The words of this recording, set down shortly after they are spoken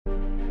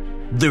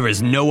There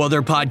is no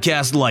other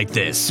podcast like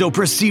this, so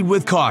proceed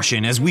with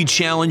caution as we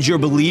challenge your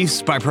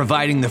beliefs by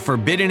providing the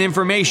forbidden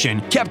information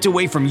kept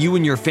away from you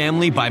and your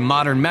family by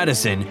modern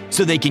medicine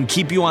so they can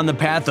keep you on the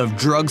path of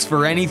drugs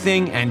for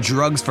anything and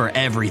drugs for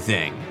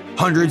everything.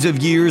 Hundreds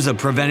of years of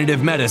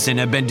preventative medicine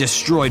have been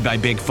destroyed by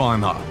Big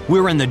Pharma.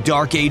 We're in the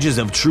dark ages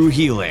of true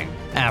healing.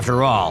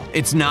 After all,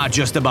 it's not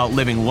just about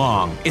living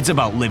long, it's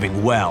about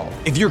living well.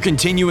 If your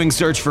continuing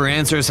search for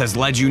answers has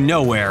led you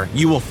nowhere,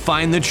 you will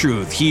find the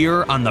truth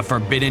here on the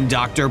Forbidden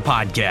Doctor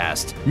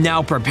podcast.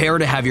 Now prepare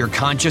to have your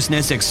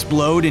consciousness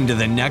explode into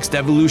the next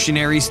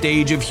evolutionary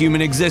stage of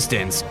human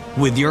existence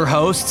with your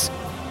hosts,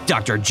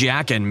 Dr.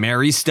 Jack and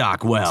Mary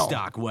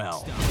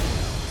Stockwell.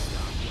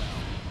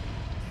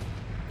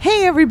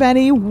 Hey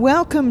everybody,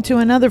 welcome to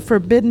another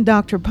Forbidden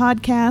Doctor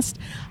podcast.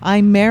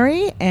 I'm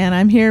Mary and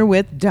I'm here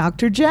with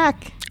Dr.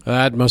 Jack.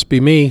 That must be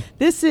me.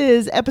 This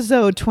is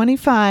episode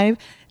 25,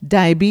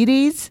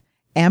 Diabetes,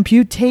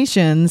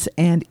 Amputations,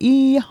 and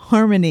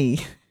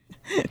eHarmony.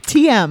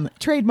 TM,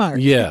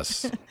 trademark.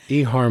 Yes,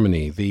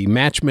 eHarmony, the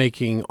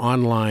matchmaking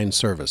online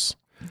service.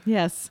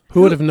 Yes.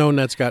 Who would have known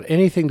that's got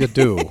anything to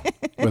do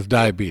with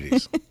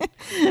diabetes?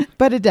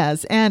 But it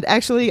does. And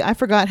actually, I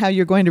forgot how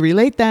you're going to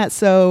relate that,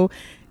 so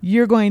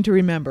you're going to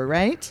remember,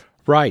 right?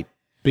 Right,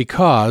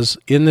 because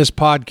in this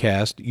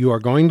podcast, you are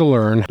going to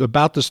learn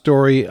about the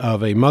story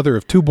of a mother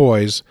of two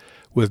boys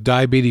with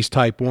diabetes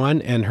type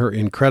 1 and her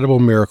incredible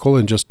miracle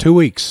in just 2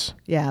 weeks.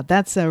 Yeah,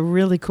 that's a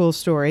really cool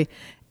story.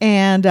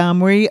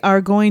 And we are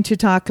going to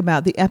talk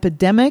about the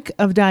epidemic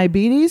of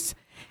diabetes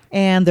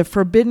and the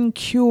forbidden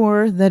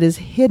cure that is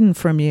hidden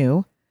from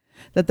you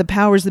that the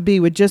powers that be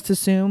would just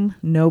assume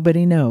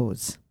nobody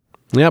knows.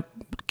 Yep,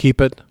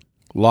 keep it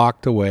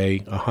locked away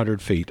 100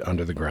 feet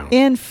under the ground.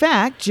 In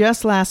fact,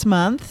 just last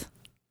month,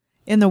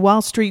 in the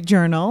Wall Street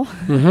Journal,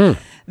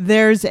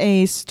 there's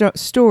a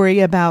story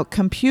about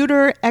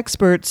computer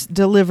experts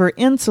deliver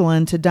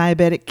insulin to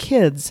diabetic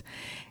kids.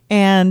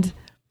 And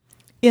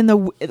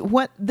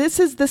this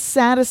is the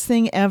saddest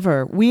thing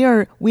ever.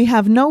 We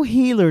have no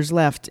healers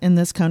left in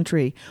this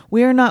country.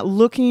 We are not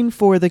looking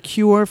for the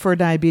cure for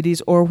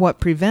diabetes or what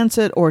prevents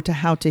it or to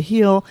how to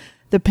heal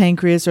the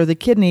pancreas or the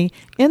kidney.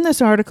 In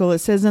this article, it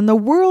says, in the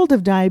world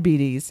of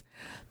diabetes,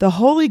 the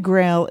Holy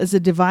Grail is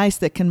a device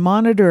that can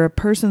monitor a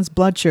person's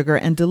blood sugar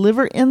and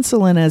deliver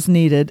insulin as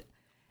needed,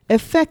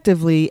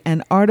 effectively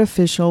an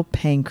artificial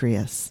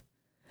pancreas.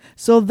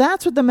 So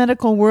that's what the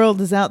medical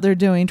world is out there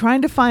doing,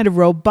 trying to find a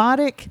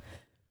robotic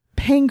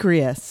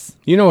pancreas.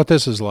 You know what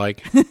this is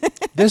like?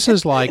 This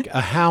is like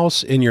a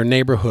house in your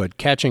neighborhood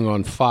catching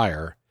on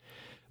fire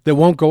that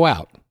won't go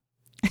out.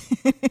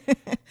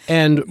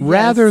 And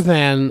rather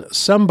than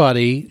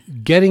somebody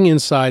getting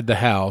inside the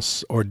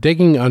house or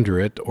digging under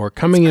it or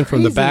coming in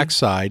from the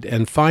backside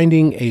and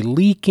finding a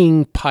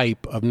leaking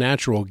pipe of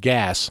natural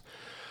gas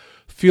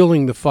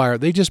fueling the fire,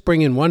 they just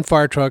bring in one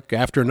fire truck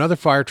after another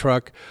fire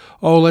truck.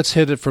 Oh, let's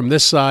hit it from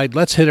this side.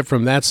 Let's hit it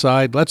from that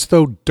side. Let's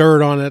throw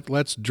dirt on it.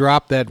 Let's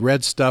drop that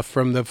red stuff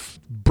from the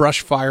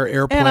brush fire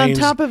airplanes. And on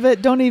top of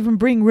it, don't even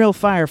bring real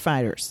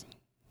firefighters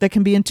that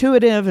can be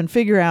intuitive and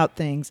figure out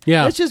things.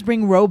 Yeah. Let's just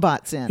bring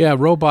robots in. Yeah,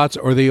 robots,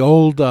 or the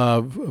old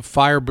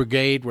fire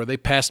brigade where they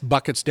passed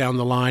buckets down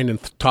the line and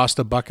tossed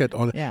a bucket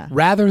on it. Yeah.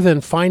 Rather than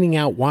finding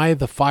out why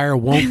the fire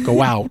won't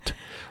go out,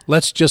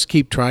 let's just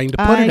keep trying to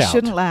put it out. I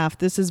shouldn't laugh.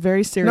 This is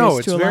very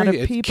serious to a lot of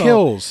people. It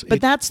kills. But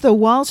that's the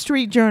Wall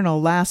Street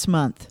Journal last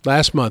month.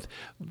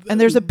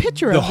 And there's a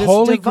picture of this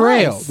Holy device.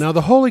 Grail. Now,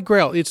 the Holy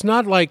Grail, it's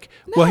not like,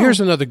 well,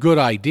 here's another good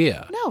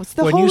idea. No, it's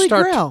the Holy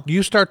Grail.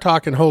 You start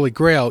talking Holy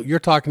Grail, you're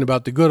talking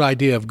about the good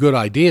idea of good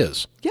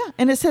ideas. Yeah,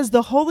 and it says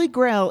the Holy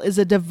Grail is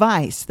a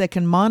device that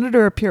can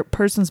monitor a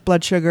person's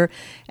blood sugar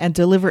and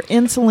deliver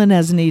insulin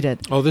as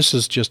needed. Oh, this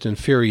is just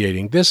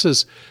infuriating. This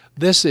is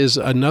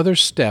another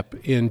step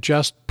in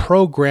just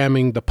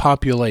programming the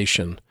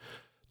population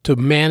to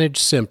manage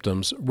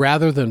symptoms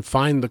rather than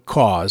find the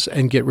cause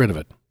and get rid of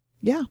it.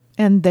 Yeah,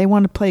 and they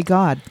want to play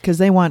God because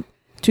they want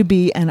to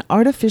be an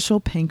artificial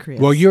pancreas.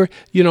 Well,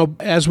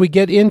 as we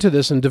get into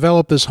this and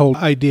develop this whole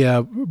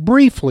idea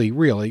briefly,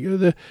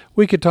 really,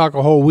 we could talk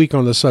a whole week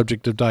on the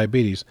subject of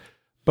diabetes,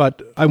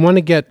 but I want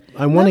to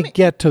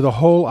get to the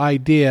whole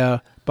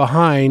idea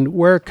behind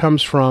where it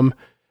comes from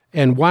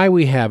and why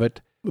we have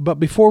it. But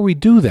before we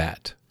do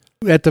that,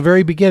 at the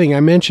very beginning, I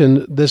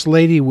mentioned this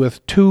lady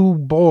with two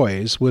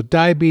boys with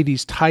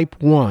diabetes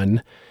type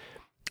 1.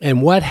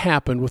 And what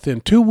happened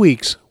within 2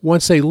 weeks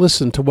once they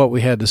listened to what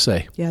we had to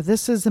say. Yeah,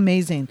 this is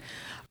amazing.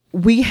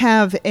 We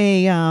have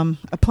a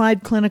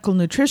applied clinical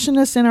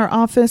nutritionist in our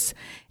office,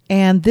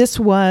 and this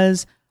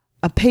was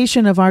a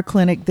patient of our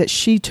clinic that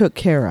she took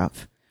care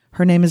of.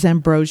 Her name is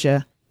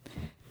Ambrosia,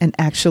 and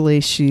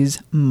actually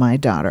she's my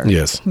daughter.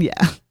 Yes.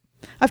 Yeah.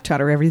 I've taught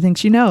her everything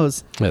she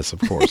knows. Yes, of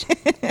course.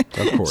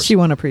 Of course. She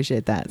won't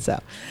appreciate that. So,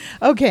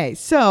 okay,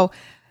 so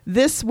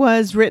this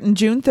was written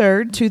June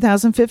 3rd,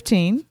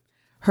 2015.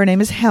 Her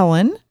name is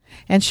Helen,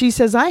 and she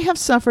says, I have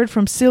suffered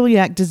from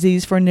celiac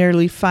disease for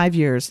nearly 5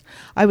 years.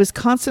 I was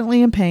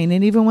constantly in pain,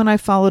 and even when I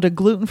followed a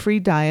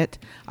gluten-free diet,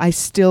 I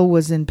still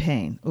was in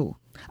pain. Ooh.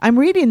 I'm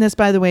reading this,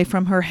 by the way,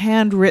 from her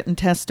handwritten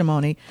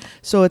testimony,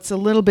 so it's a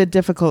little bit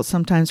difficult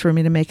sometimes for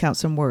me to make out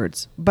some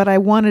words, but I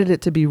wanted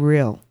it to be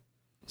real.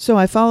 So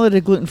I followed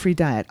a gluten-free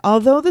diet.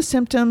 Although the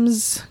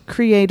symptoms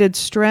created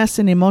stress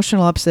and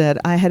emotional upset,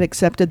 I had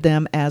accepted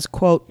them as,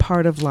 quote,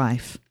 part of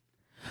life.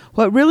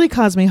 What really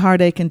caused me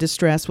heartache and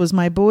distress was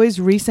my boy's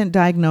recent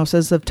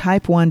diagnosis of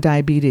type 1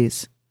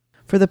 diabetes.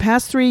 For the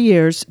past 3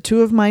 years,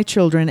 2 of my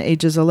children,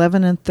 ages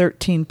 11 and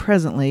 13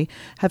 presently,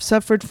 have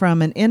suffered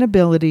from an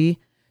inability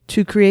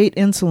to create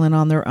insulin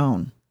on their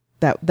own.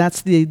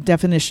 That's the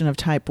definition of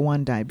type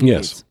 1 diabetes.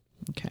 Yes.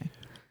 Okay.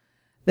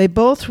 They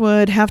both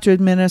would have to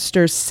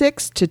administer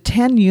 6 to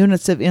 10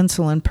 units of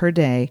insulin per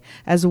day,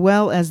 as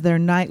well as their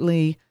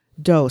nightly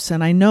dose.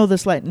 And I know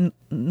this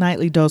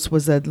nightly dose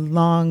was a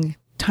long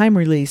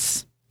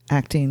time-release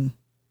acting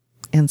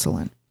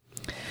insulin.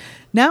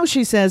 Now,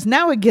 she says,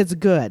 now it gets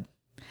good.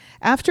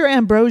 After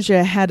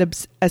Ambrosia had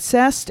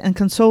assessed and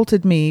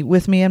consulted me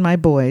with me and my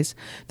boys,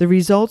 the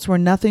results were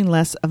nothing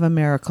less of a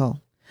miracle.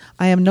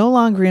 I am no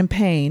longer in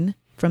pain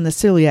from the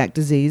celiac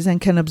disease and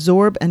can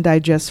absorb and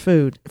digest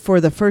food for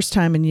the first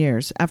time in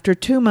years. After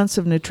 2 months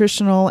of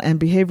nutritional and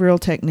behavioral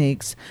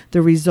techniques,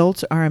 the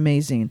results are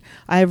amazing.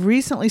 I have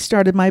recently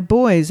started my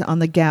boys on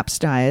the GAPS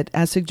diet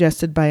as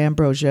suggested by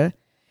Ambrosia.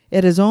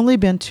 It has only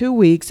been 2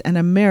 weeks and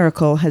a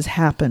miracle has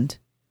happened.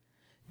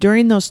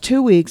 During those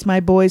 2 weeks, my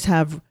boys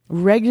have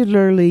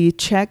regularly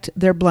checked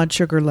their blood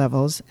sugar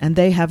levels and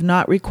they have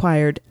not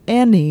required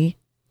any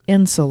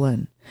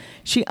insulin.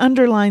 She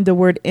underlined the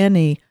word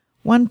any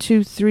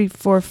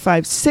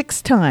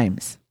 6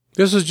 times.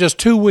 This is just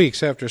 2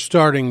 weeks after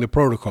starting the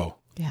protocol.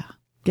 Yeah,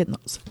 getting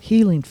those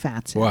healing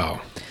fats in.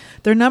 Wow.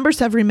 Their numbers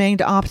have remained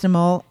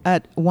optimal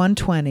at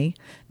 120.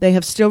 They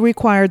have still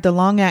required the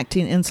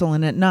long-acting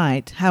insulin at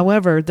night.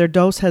 However, their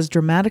dose has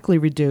dramatically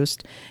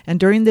reduced, and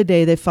during the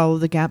day they follow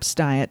the GAPS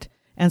diet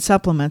and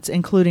supplements,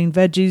 including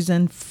veggies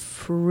and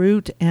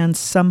fruit and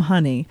some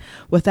honey,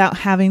 without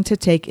having to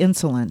take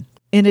insulin.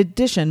 In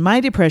addition, my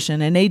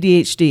depression and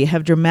ADHD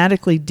have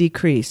dramatically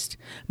decreased.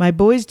 My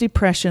boy's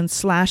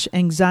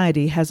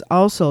depression/anxiety has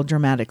also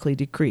dramatically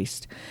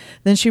decreased.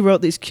 Then she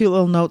wrote these cute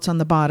little notes on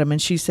the bottom,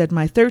 and she said,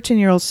 my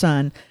 13-year-old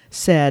son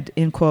said,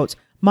 in quotes,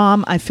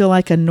 Mom, I feel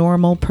like a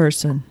normal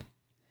person.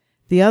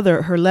 Her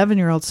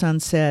 11-year-old son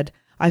said,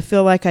 I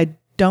feel like I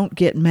don't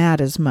get mad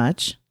as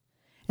much.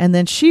 And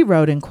then she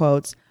wrote in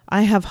quotes,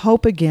 I have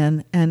hope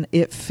again, and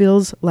it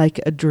feels like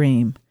a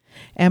dream.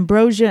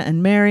 Ambrosia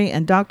and Mary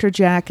and Dr.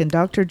 Jack and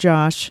Dr.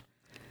 Josh,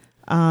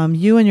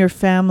 you and your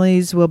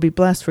families will be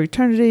blessed for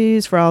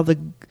eternities for all the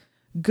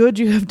good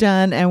you have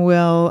done, and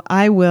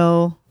I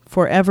will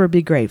forever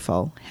be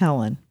grateful.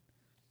 Helen.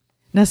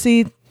 Now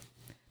see,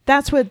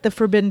 that's what the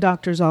Forbidden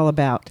Doctor is all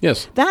about.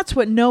 Yes. That's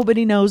what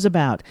nobody knows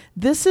about.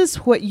 This is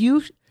what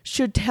you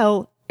should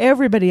tell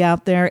everybody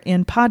out there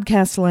in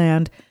podcast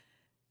land.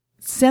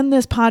 Send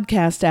this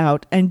podcast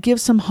out and give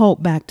some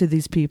hope back to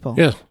these people.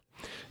 Yes.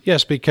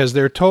 Yes, because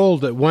they're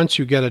told that once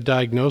you get a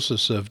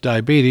diagnosis of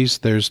diabetes,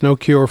 there's no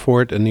cure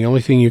for it, and the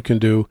only thing you can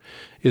do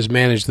is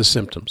manage the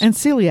symptoms. And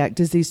celiac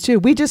disease, too.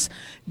 We just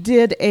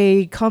did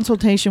a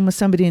consultation with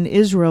somebody in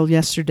Israel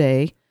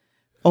yesterday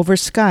over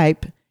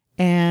Skype,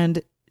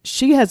 and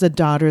she has a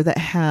daughter that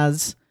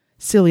has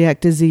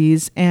celiac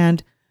disease,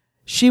 and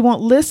she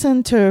won't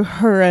listen to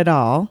her at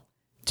all,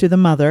 to the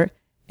mother,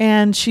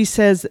 and she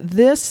says,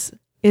 this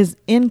is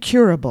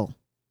incurable.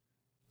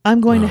 I'm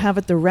going to have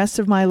it the rest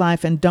of my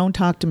life, and don't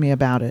talk to me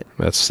about it.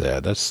 That's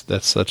sad. That's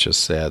such a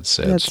sad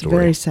story. That's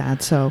very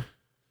sad. So,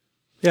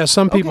 yeah,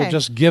 some people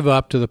just give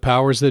up to the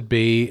powers that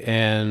be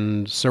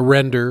and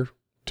surrender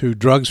to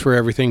drugs for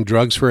everything,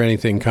 drugs for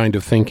anything kind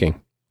of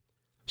thinking.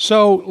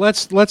 So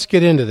let's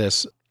get into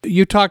this.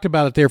 You talked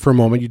about it there for a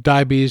moment.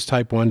 Diabetes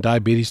type 1,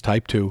 diabetes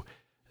type 2.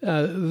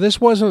 This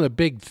wasn't a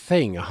big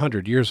thing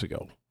 100 years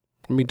ago.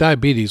 I mean,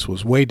 diabetes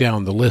was way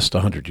down the list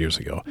 100 years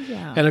ago.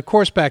 Yeah. And, of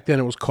course, back then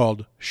it was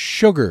called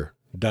sugar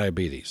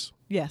diabetes.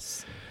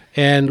 Yes.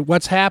 And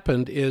what's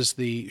happened is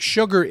the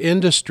sugar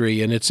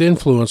industry and its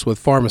influence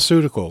with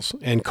pharmaceuticals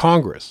and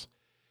Congress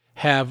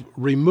have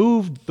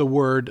removed the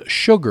word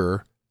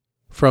sugar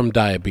from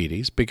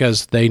diabetes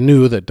because they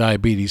knew that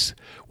diabetes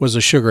was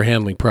a sugar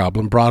handling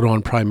problem brought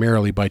on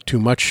primarily by too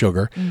much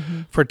sugar.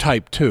 For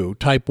type 2.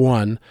 Type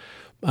 1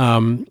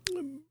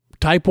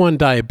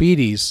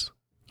 diabetes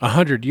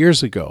 100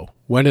 years ago,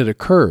 when it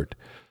occurred,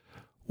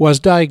 was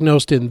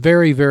diagnosed in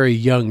very, very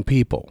young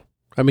people.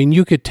 I mean,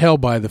 you could tell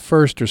by the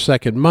first or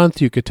second month,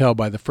 you could tell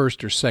by the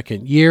first or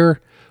second year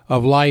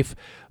of life,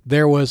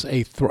 there was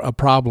a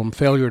problem,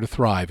 failure to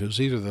thrive. It was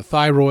either the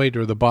thyroid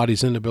or the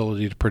body's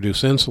inability to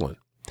produce insulin.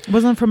 It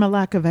wasn't from a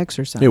lack of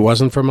exercise. It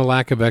wasn't from a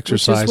lack of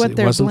exercise. It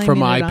wasn't from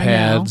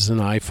iPads and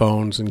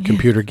iPhones and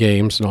computer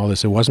games and all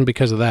this. It wasn't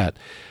because of that.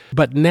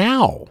 But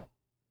now,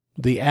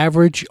 the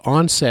average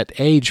onset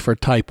age for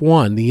type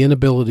 1, the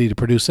inability to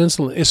produce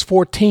insulin, is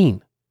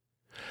 14.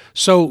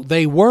 So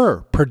they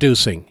were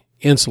producing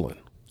insulin.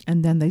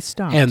 And then they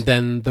stopped. And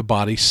then the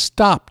body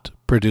stopped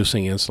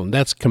producing insulin.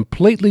 That's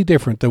completely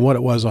different than what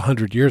it was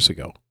 100 years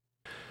ago.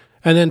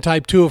 And then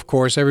type 2, of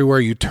course, everywhere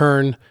you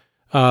turn,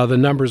 the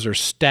numbers are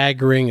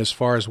staggering as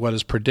far as what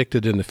is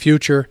predicted in the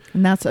future.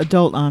 And that's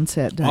adult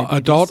onset diabetes.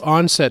 Adult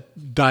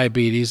onset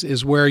diabetes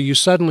is where you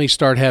suddenly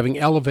start having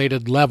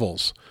elevated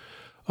levels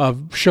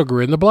of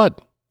sugar in the blood.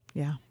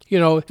 Yeah. You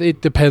know,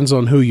 it depends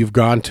on who you've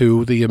gone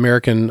to. The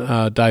American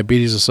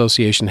Diabetes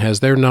Association has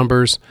their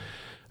numbers.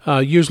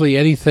 Usually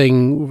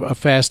anything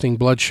fasting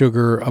blood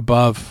sugar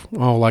above,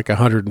 like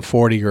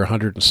 140 or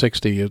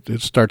 160,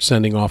 it starts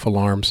sending off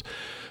alarms.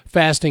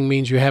 Fasting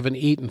means you haven't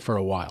eaten for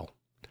a while.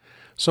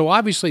 So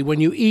obviously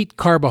when you eat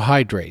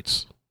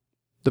carbohydrates,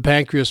 the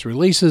pancreas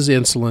releases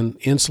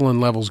insulin. Insulin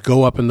levels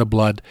go up in the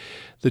blood.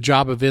 The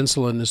job of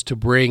insulin is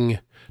to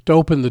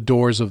open the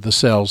doors of the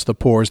cells, the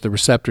pores, the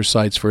receptor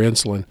sites for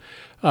insulin,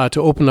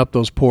 to open up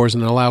those pores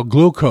and allow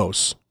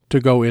glucose to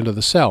go into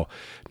the cell.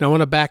 Now, I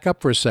want to back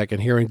up for a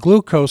second here. And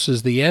glucose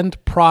is the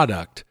end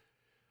product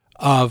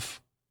of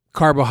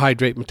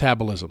carbohydrate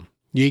metabolism.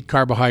 You eat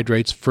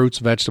carbohydrates, fruits,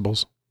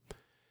 vegetables,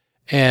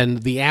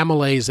 and the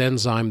amylase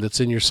enzyme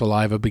that's in your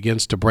saliva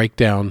begins to break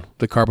down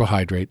the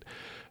carbohydrate.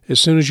 As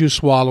soon as you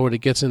swallow it, it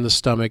gets in the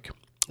stomach.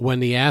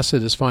 When the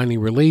acid is finally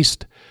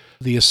released,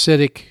 the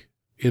acidic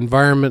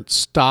environment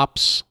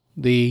stops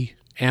the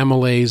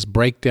amylase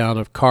breakdown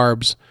of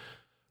carbs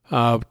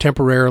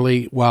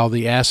temporarily while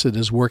the acid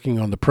is working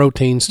on the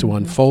proteins to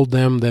unfold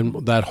them.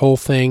 Then that whole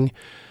thing,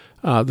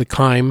 the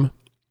chyme,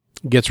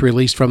 gets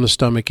released from the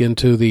stomach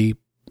into the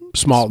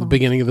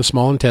beginning of the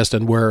small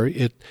intestine, where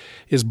it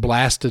is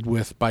blasted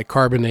with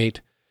bicarbonate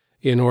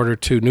in order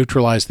to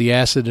neutralize the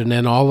acid, and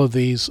then all of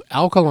these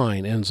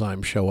alkaline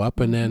enzymes show up,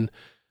 and then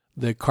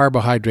the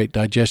carbohydrate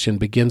digestion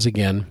begins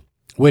again,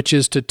 which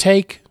is to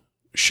take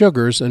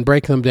sugars and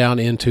break them down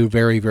into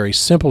very, very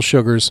simple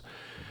sugars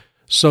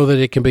so that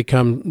it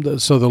can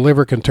so the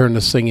liver can turn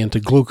this thing into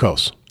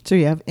glucose. So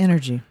you have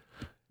energy.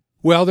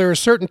 Well, there are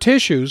certain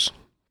tissues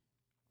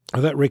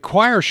that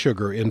require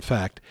sugar, in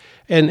fact.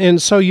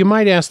 And so you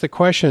might ask the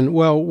question,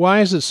 well,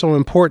 why is it so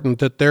important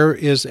that there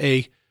is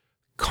a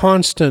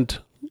constant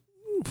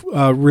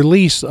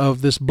release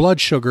of this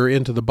blood sugar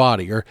into the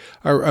body, or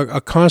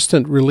a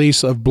constant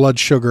release of blood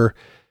sugar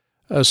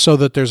so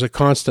that there's a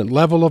constant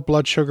level of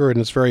blood sugar? And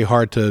it's very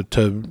hard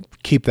to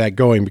keep that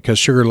going because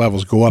sugar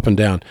levels go up and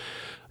down.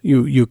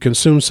 You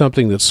consume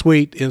something that's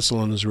sweet,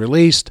 insulin is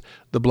released,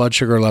 the blood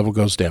sugar level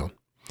goes down.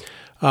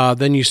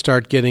 Then you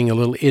start getting a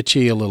little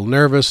itchy, a little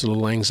nervous, a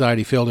little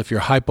anxiety-filled if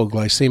you're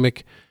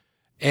hypoglycemic.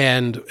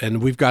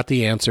 And we've got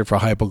the answer for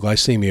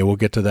hypoglycemia. We'll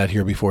get to that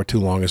here before too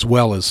long, as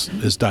well as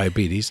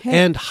diabetes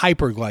and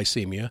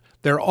hyperglycemia.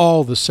 They're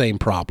all the same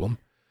problem.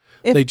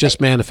 They just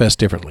manifest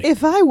differently.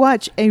 If I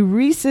watch a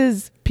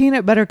Reese's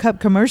peanut butter cup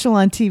commercial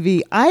on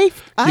TV,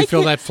 you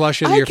feel that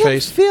flush into your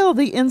face? I can feel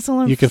the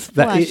insulin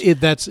flush.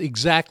 That's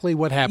exactly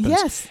what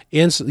happens.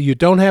 Yes. You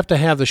don't have to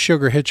have the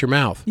sugar hit your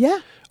mouth. Yeah.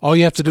 All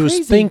you have to do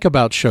is think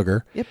about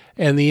sugar, Yep.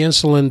 and the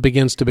insulin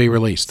begins to be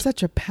released.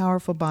 Such a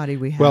powerful body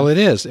we have. Well, it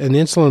is, and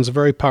insulin's a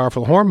very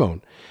powerful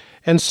hormone.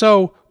 And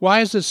so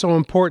why is it so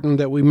important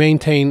that we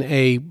maintain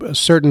a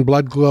certain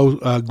blood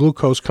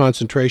glucose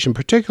concentration,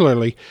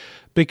 particularly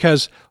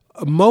because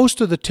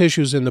most of the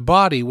tissues in the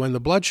body, when the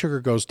blood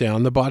sugar goes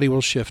down, the body will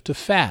shift to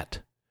fat,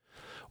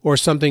 or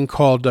something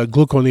called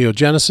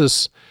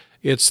gluconeogenesis.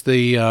 It's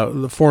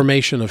the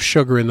formation of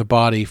sugar in the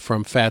body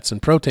from fats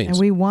and proteins. And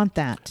we want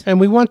that.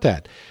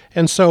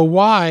 And so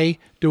why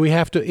do we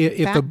have to,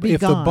 if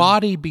the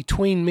body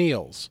between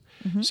meals,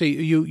 see,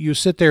 you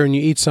sit there and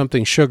you eat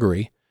something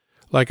sugary,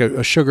 like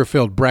a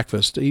sugar-filled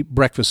breakfast, eat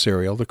breakfast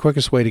cereal. The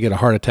quickest way to get a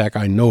heart attack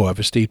I know of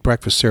is to eat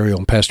breakfast cereal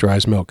and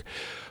pasteurized milk.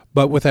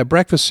 But with that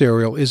breakfast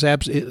cereal,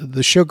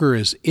 the sugar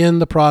is in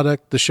the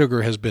product, the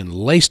sugar has been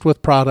laced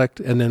with product,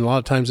 and then a lot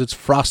of times it's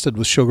frosted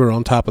with sugar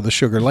on top of the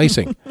sugar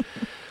lacing.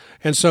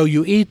 And so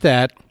you eat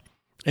that,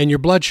 and your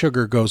blood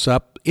sugar goes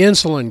up,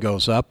 insulin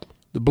goes up,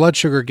 the blood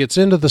sugar gets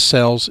into the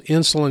cells,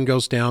 insulin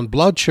goes down,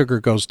 blood sugar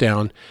goes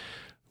down.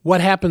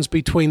 What happens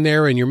between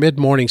there and your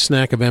mid-morning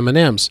snack of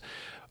M&Ms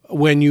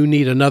when you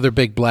need another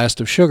big blast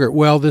of sugar?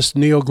 Well, this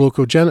the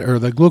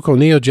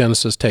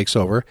gluconeogenesis takes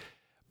over,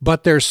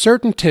 but there's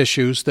certain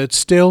tissues that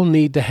still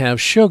need to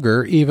have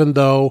sugar, even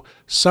though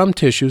some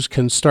tissues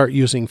can start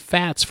using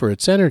fats for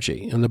its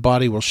energy, and the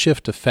body will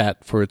shift to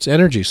fat for its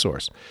energy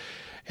source.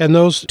 And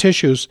those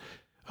tissues,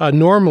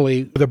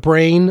 normally the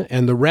brain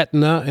and the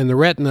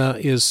retina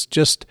is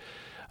just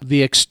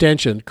the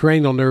extension,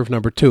 cranial nerve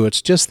number 2,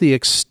 it's just the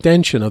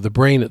extension of the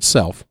brain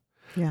itself.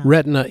 Yeah.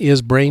 Retina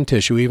is brain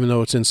tissue, even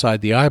though it's inside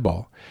the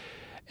eyeball.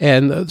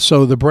 And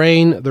so the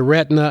brain, the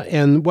retina,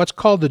 and what's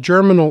called the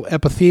germinal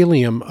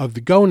epithelium of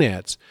the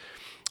gonads,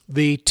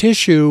 the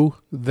tissue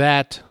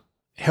that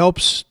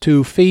helps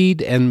to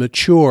feed and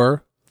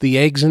mature the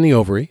eggs in the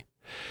ovary,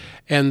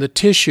 and the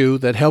tissue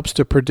that helps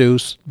to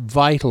produce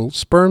vital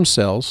sperm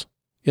cells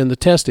in the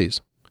testes.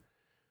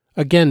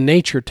 Again,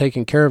 nature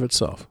taking care of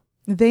itself.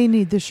 They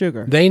need the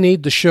sugar. They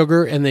need the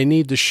sugar, and they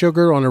need the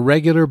sugar on a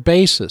regular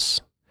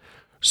basis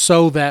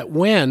so that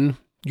when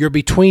you're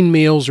between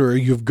meals or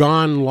you've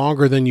gone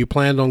longer than you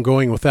planned on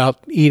going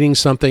without eating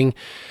something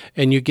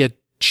and you get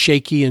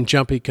shaky and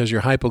jumpy because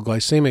you're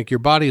hypoglycemic, your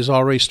body is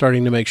already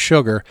starting to make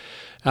sugar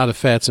out of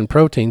fats and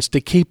proteins to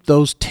keep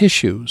those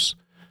tissues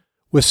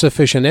with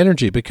sufficient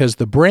energy, because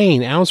the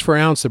brain, ounce for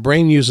ounce, the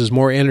brain uses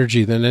more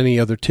energy than any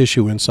other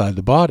tissue inside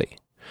the body.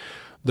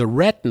 The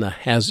retina,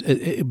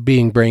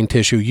 being brain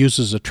tissue,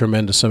 uses a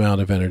tremendous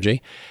amount of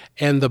energy,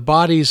 and the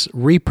body's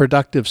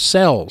reproductive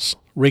cells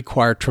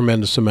require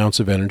tremendous amounts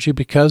of energy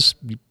because,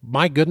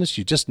 my goodness,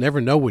 you just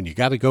never know when you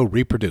got to go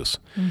reproduce.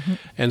 Mm-hmm.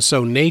 And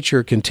so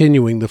nature,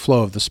 continuing the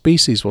flow of the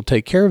species, will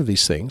take care of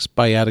these things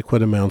by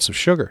adequate amounts of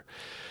sugar.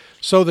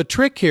 So the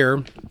trick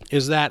here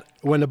is that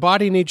when the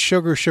body needs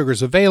sugar,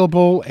 sugar's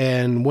available,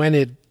 and when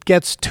it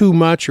gets too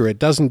much or it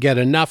doesn't get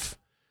enough,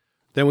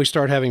 then we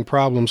start having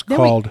problems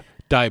called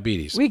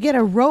diabetes. We get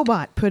a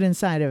robot put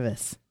inside of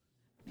us.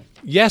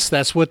 Yes,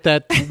 that's what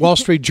that Wall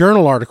Street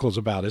Journal article is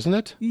about, isn't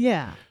it?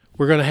 Yeah.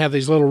 We're going to have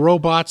these little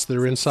robots that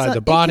are inside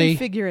the body. It can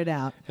figure it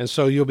out. And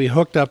so you'll be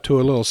hooked up to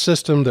a little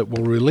system that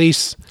will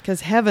release.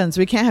 Because heavens,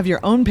 we can't have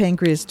your own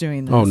pancreas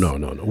doing this. Oh, no.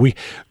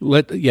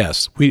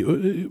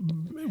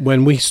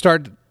 When we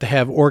start to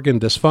have organ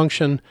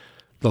dysfunction,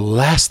 the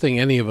last thing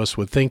any of us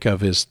would think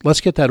of is,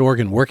 let's get that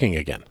organ working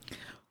again.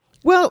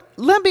 Well,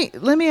 let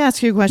me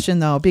ask you a question,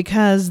 though,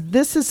 because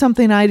this is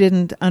something I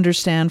didn't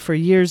understand for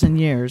years and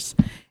years.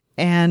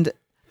 And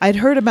I'd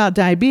heard about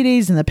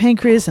diabetes and the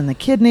pancreas and the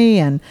kidney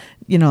and,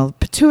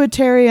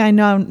 pituitary I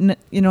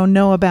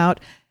know about.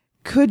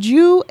 Could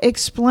you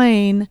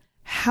explain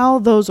how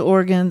those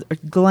organs or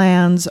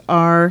glands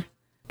are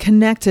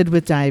connected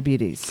with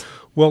diabetes?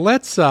 Well,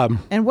 let's...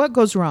 And what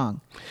goes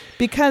wrong?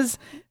 Because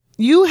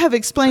you have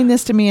explained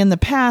this to me in the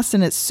past,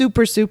 and it's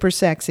super, super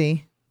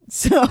sexy.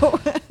 So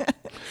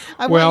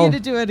I want you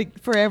to do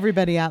it for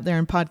everybody out there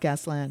in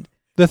podcast land.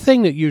 The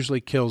thing that usually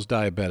kills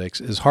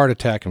diabetics is heart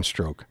attack and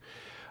stroke.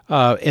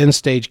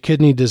 End-stage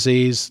kidney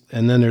disease,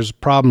 and then there's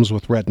problems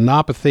with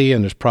retinopathy,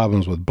 and there's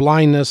problems with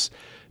blindness,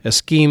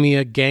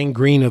 ischemia,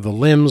 gangrene of the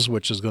limbs,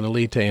 which is going to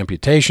lead to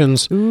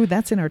amputations. Ooh,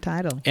 that's in our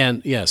title.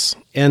 And yes,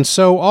 and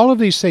so all of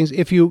these things,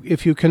 if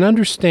you can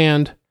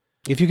understand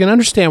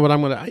what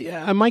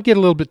I might get a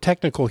little bit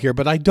technical here,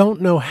 but I don't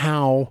know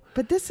how.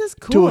 But this is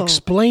cool to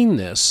explain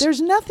this.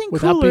 There's nothing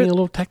without cooler, being a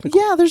little technical.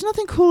 Yeah, there's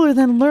nothing cooler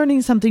than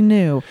learning something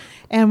new.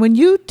 And when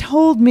you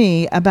told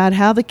me about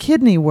how the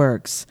kidney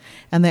works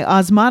and the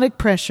osmotic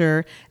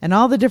pressure and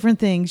all the different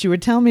things, you were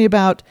telling me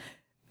about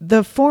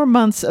the 4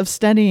 months of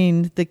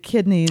studying the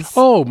kidneys.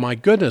 Oh my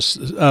goodness,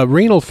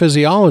 renal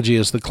physiology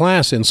is the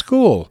class in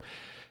school.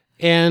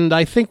 And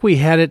I think we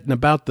had it in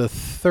about the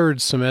third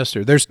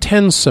semester. There's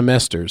 10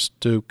 semesters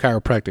to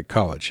chiropractic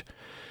college.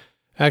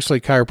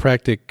 Actually,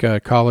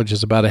 chiropractic college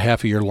is about a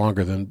half a year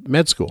longer than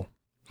med school.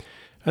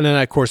 And then,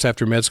 of course,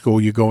 after med school,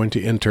 you go into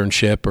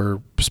internship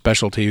or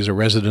specialties or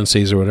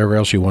residencies or whatever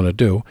else you want to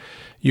do.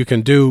 You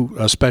can do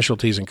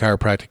specialties in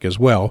chiropractic as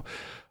well.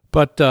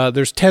 But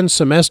there's 10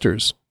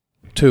 semesters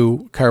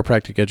to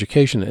chiropractic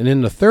education. And in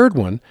the third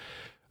one,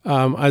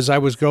 as I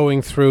was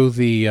going through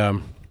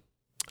the...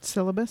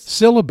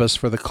 syllabus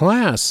for the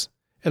class,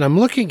 and I'm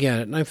looking at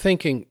it and I'm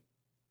thinking,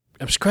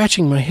 I'm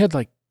scratching my head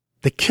like,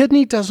 the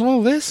kidney does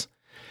all this?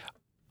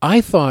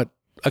 I thought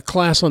a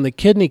class on the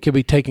kidney could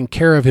be taken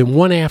care of in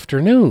one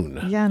afternoon.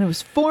 Yeah, and it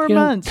was 4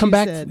 months. Come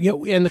back,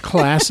 and the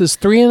class is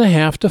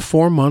 3.5 to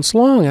 4 months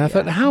long. And I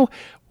thought,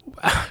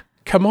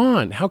 come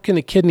on, how can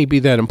a kidney be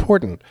that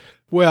important?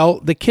 Well,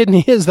 the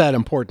kidney is that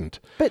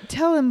important. But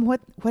tell him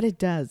what it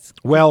does.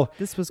 Well,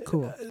 this was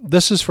cool.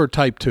 This is for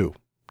type 2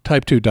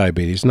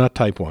 diabetes, not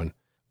type 1.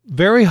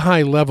 Very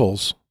high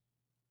levels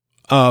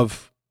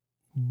of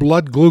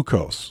blood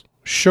glucose,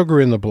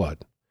 sugar in the blood,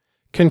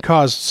 can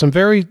cause some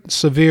very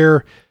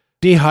severe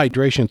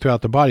dehydration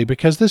throughout the body,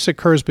 because this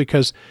occurs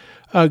because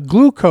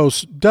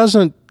glucose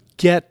doesn't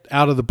get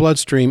out of the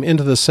bloodstream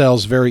into the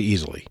cells very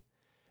easily.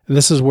 And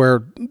this is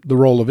where the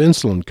role of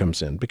insulin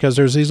comes in, because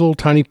there's these little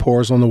tiny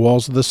pores on the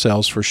walls of the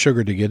cells for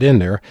sugar to get in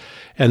there.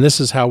 And this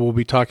is how we'll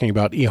be talking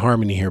about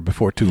eHarmony here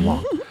before too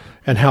long.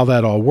 And how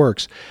that all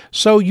works.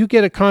 So you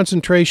get a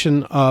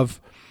concentration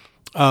of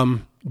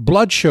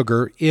blood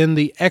sugar in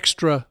the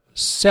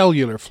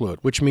extracellular fluid,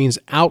 which means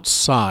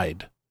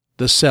outside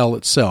the cell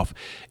itself,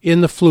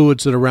 in the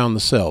fluids that are around the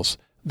cells,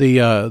 the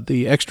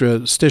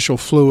extrastitial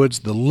fluids,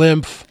 the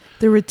lymph.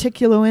 The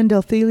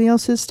reticuloendothelial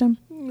system?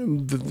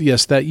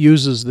 Yes, that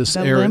uses this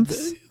area.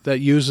 Lymphs?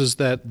 That uses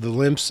the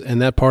lymphs and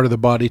that part of the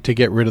body to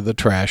get rid of the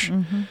trash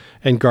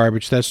and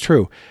garbage. That's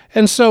true.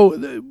 And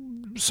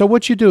so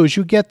what you do is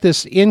you get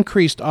this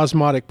increased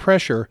osmotic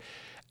pressure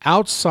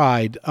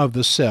outside of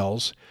the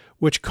cells,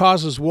 which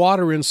causes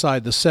water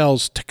inside the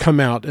cells to come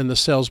out, and the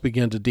cells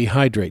begin to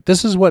dehydrate.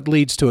 This is what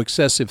leads to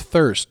excessive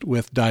thirst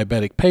with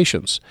diabetic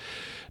patients.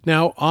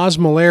 Now,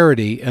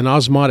 osmolarity and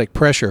osmotic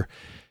pressure,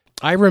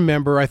 I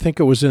remember, I think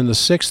it was in the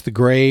 6th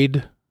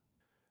grade,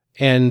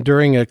 and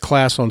during a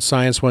class on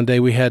science one day,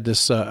 we had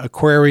this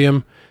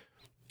aquarium,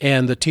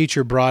 and the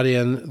teacher brought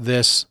in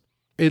this,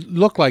 it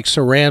looked like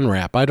saran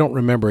wrap. I don't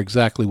remember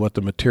exactly what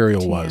the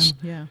material was.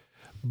 Yeah.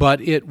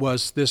 But it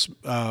was this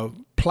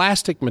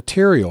plastic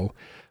material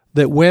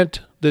that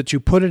went that you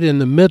put it in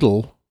the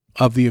middle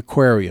of the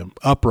aquarium,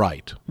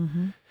 upright.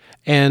 Mm-hmm.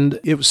 And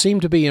it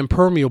seemed to be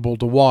impermeable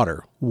to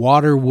water.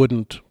 Water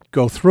wouldn't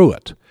go through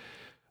it.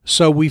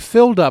 So we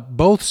filled up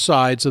both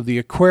sides of the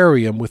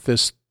aquarium with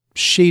this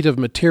sheet of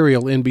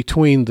material in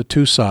between the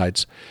two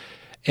sides.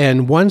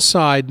 And one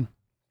side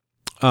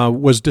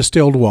was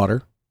distilled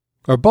water,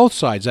 or both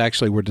sides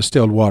actually were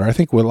distilled water. I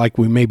think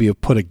we maybe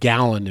have put a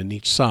gallon in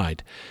each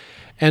side.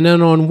 And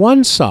then on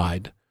one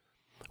side,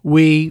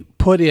 we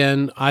put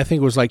in, I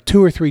think it was like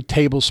 2 or 3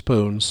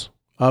 tablespoons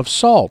of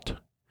salt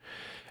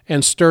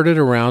and stirred it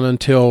around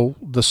until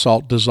the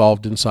salt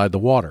dissolved inside the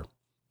water.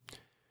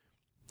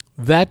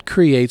 That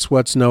creates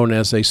what's known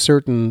as a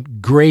certain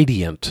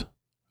gradient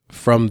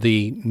from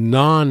the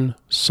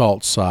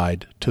non-salt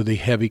side to the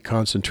heavy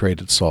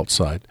concentrated salt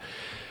side,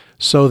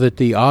 so that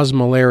the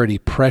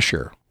osmolarity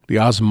pressure, the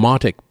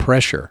osmotic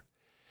pressure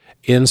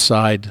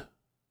inside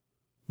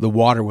the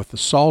water with the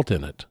salt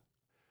in it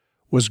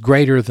was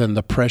greater than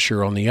the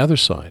pressure on the other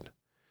side.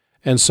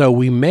 And so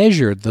we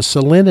measured the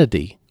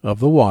salinity of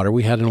the water.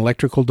 We had an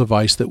electrical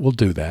device that will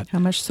do that. How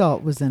much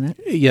salt was in it?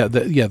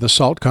 The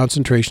salt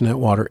concentration in that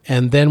water.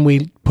 And then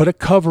we put a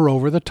cover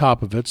over the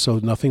top of it so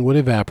nothing would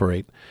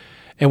evaporate.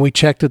 And we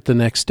checked it the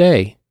next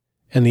day,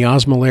 and the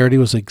osmolarity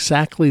was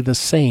exactly the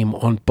same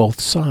on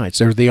both sides.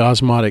 There's the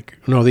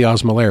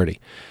osmolarity.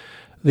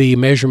 The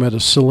measurement of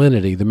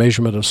salinity, the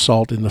measurement of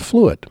salt in the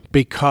fluid,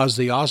 because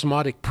the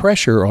osmotic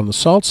pressure on the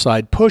salt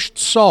side pushed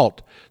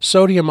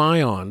sodium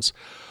ions,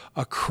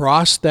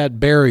 across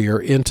that barrier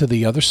into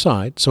the other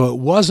side. So it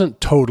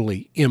wasn't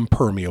totally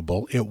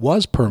impermeable. It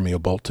was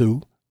permeable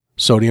to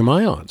sodium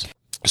ions.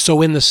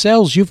 So in the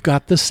cells, you've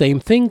got the same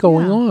thing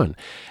going on.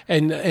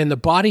 And the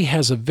body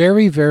has a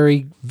very,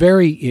 very,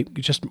 very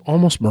just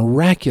almost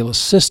miraculous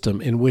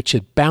system in which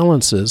it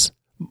balances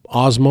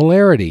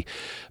osmolarity,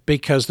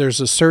 because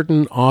there's a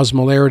certain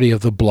osmolarity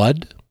of the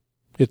blood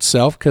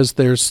itself, because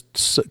there's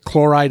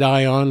chloride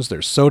ions,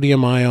 there's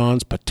sodium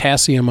ions,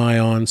 potassium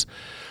ions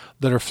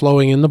that are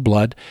flowing in the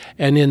blood,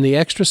 and in the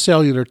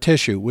extracellular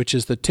tissue, which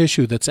is the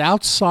tissue that's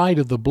outside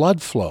of the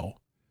blood flow,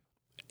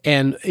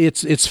 and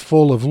it's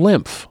full of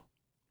lymph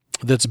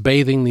that's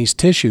bathing these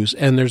tissues,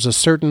 and there's a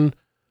certain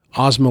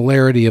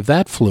osmolarity of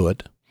that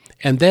fluid,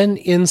 and then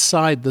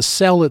inside the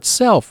cell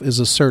itself is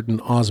a certain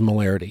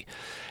osmolarity.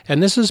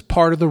 And this is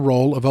part of the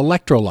role of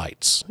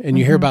electrolytes. And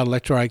you hear about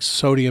electrolytes,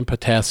 sodium,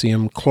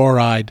 potassium,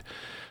 chloride,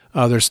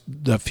 there's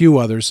a few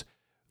others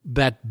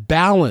that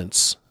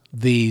balance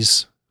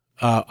these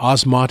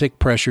osmotic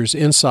pressures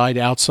inside,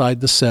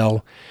 outside the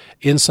cell,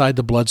 inside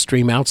the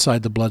bloodstream,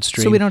 outside the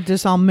bloodstream. So we don't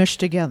just all mush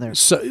together.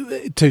 So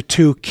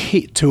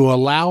to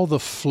allow the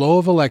flow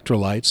of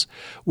electrolytes,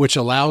 which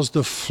allows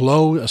the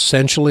flow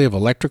essentially of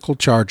electrical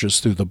charges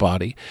through the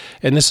body.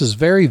 And this is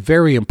very,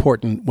 very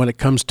important when it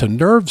comes to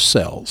nerve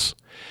cells,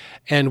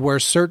 and where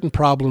certain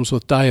problems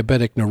with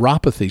diabetic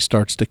neuropathy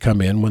starts to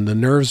come in, when the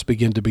nerves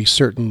begin to be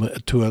certain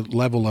to a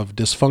level of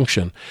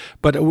dysfunction.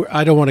 But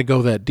I don't want to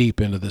go that deep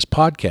into this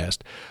podcast.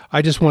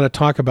 I just want to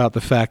talk about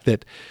the fact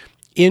that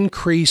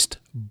increased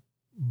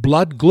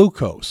blood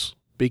glucose,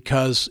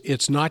 because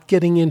it's not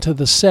getting into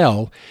the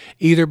cell,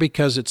 either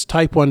because it's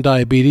type 1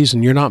 diabetes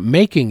and you're not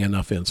making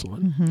enough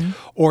insulin,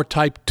 or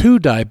type 2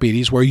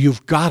 diabetes where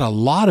you've got a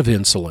lot of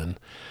insulin,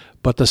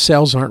 but the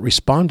cells aren't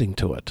responding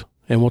to it.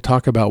 And we'll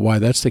talk about why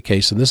that's the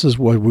case. And this is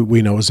what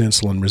we know as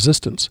insulin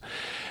resistance.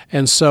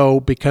 And so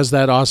because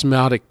that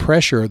osmotic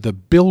pressure, the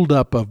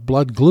buildup of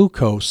blood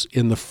glucose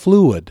in the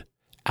fluid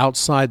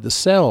outside the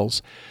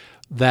cells,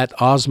 that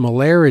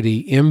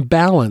osmolarity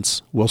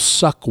imbalance will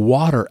suck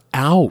water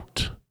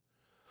out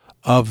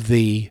of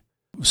the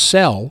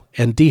cell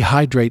and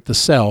dehydrate the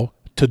cell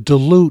to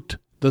dilute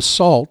the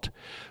salt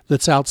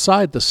that's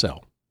outside the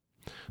cell.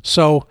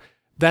 So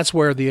that's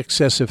where the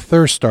excessive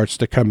thirst starts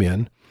to come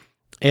in.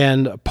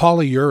 And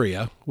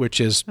polyuria, which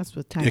is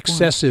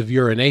excessive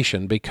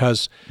urination,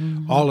 because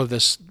all of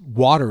this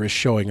water is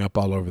showing up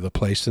all over the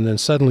place. And then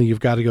suddenly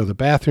you've got to go to the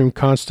bathroom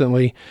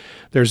constantly.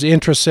 There's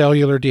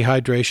intracellular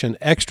dehydration,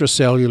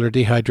 extracellular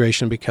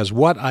dehydration, because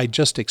what I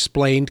just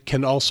explained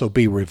can also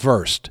be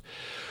reversed,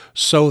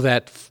 so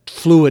that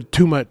fluid,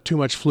 too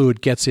much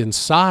fluid gets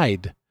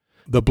inside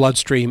the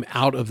bloodstream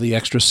out of the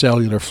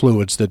extracellular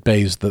fluids that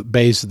bathe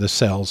the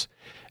cells.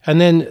 And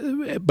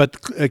then, but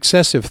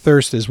excessive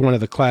thirst is one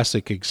of the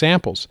classic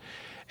examples.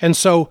 And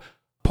so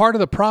part of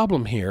the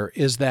problem here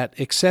is that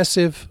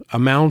excessive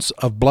amounts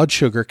of blood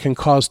sugar can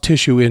cause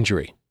tissue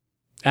injury,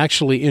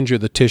 actually injure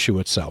the tissue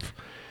itself.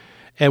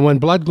 And when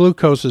blood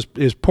glucose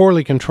is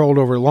poorly controlled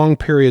over long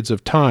periods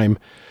of time,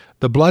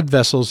 the blood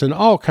vessels in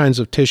all kinds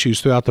of tissues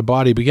throughout the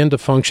body begin to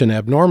function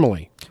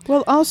abnormally.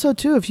 Well, also,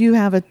 too, if you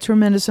have a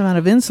tremendous amount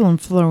of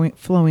insulin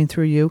flowing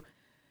through you,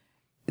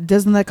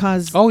 doesn't that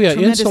cause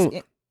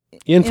tremendous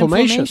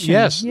inflammation?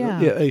 Yes. Yeah.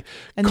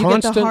 And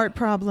you get the heart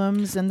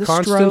problems and the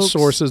constant strokes.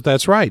 Sources,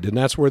 that's right. And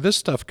that's where this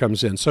stuff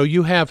comes in. So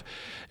you have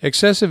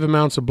excessive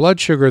amounts of blood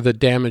sugar that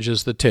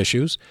damages the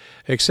tissues,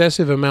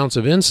 excessive amounts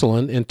of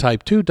insulin in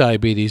type 2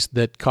 diabetes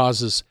that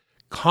causes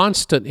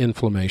constant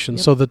inflammation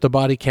so that the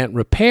body can't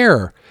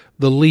repair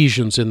the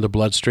lesions in the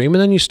bloodstream.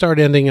 And then you start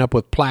ending up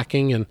with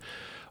plaquing and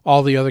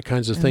all the other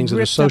kinds of things that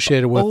are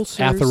associated with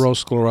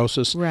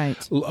atherosclerosis,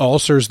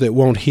 ulcers that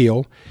won't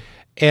heal.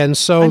 And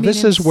so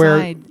this is where...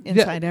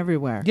 Inside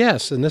everywhere.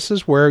 Yes, and this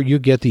is where you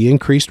get the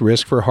increased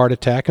risk for heart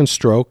attack and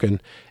stroke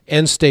and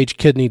end-stage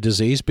kidney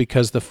disease,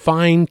 because the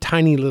fine,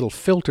 tiny little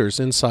filters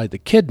inside the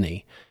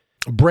kidney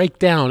break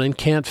down and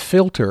can't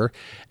filter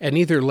and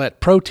either let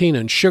protein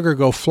and sugar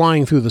go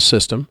flying through the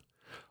system,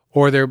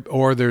 or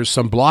there's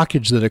some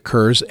blockage that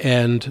occurs,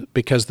 and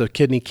because the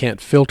kidney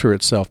can't filter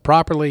itself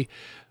properly,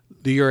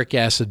 the uric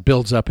acid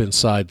builds up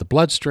inside the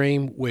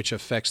bloodstream, which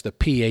affects the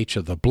pH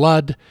of the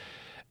blood,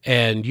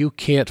 and you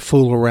can't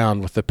fool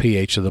around with the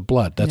pH of the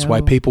blood. That's why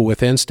people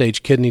with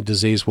end-stage kidney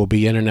disease will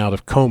be in and out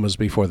of comas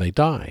before they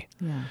die.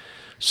 Yeah.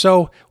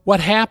 So what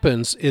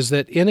happens is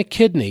that in a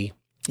kidney,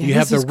 you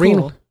have the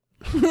renal...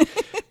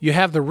 you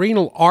have the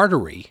renal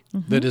artery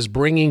that is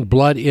bringing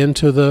blood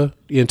into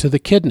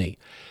the kidney.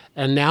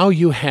 And now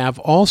you have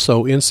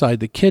also inside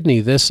the kidney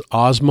this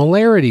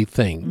osmolarity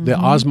thing, the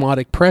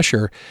osmotic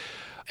pressure,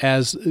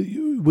 as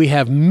we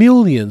have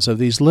millions of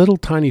these little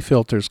tiny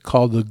filters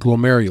called the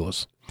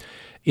glomerulus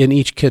in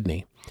each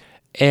kidney.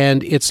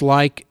 And it's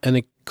like an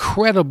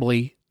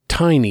incredibly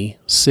tiny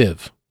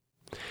sieve.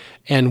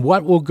 And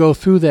what will go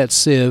through that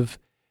sieve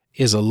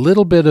is a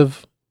little bit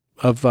of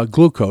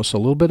glucose, a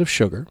little bit of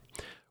sugar.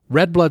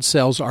 Red blood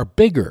cells are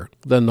bigger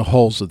than the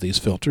holes of these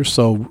filters,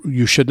 so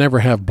you should never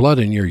have blood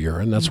in your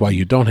urine. That's why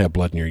you don't have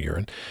blood in your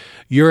urine.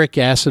 Uric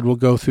acid will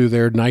go through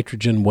there,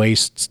 nitrogen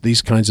wastes,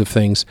 these kinds of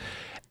things.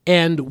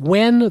 And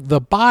when the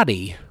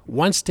body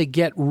wants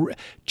to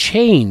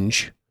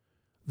change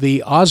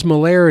the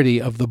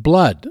osmolarity of the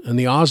blood and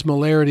the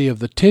osmolarity of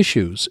the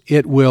tissues,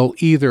 it will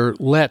either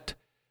let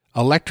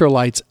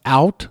electrolytes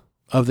out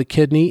of the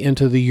kidney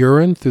into the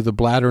urine through the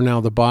bladder,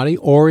 now the body,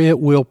 or it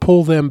will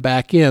pull them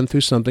back in through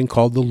something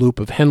called the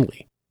loop of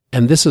Henle.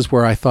 And this is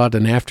where I thought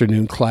an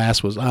afternoon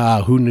class was,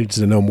 who needs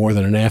to know more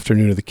than an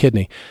afternoon of the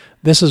kidney?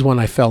 This is when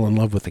I fell in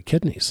love with the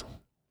kidneys,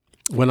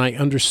 when I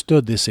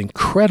understood this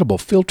incredible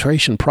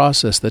filtration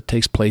process that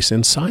takes place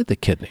inside the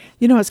kidney.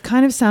 You know, it's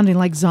kind of sounding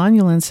like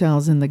zonulin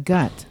cells in the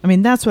gut. I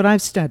mean, that's what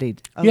I've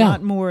studied a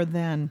lot more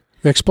than...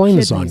 Explain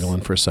kidneys. The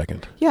zonulin for a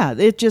second. Yeah,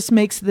 it just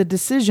makes the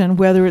decision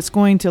whether it's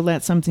going to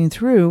let something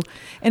through.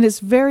 And it's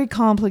very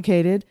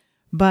complicated,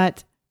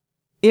 but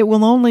it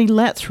will only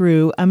let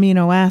through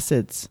amino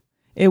acids.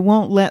 It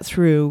won't let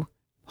through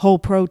whole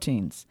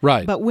proteins.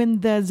 Right. But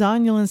when the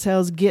zonulin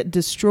cells get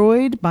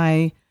destroyed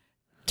by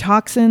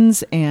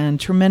toxins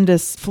and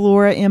tremendous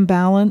flora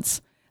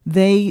imbalance,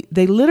 they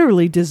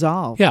literally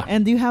dissolve. Yeah.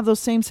 And you have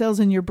those same cells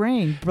in your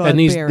brain. And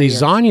these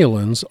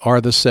zonulins are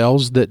the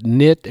cells that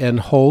knit and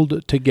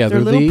hold together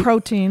They're little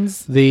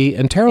proteins. The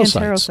enterocytes.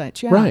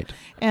 Enterocytes, yeah. Right.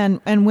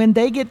 And when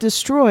they get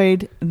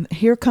destroyed,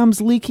 here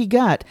comes leaky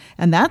gut.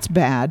 And that's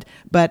bad.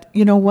 But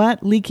you know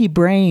what? Leaky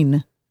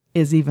brain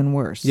is even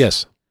worse.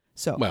 Yes.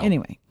 So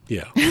anyway.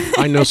 Yeah.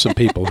 I know some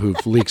people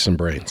who've leaked some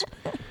brains.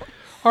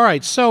 All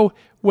right. So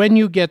when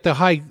you get the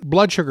high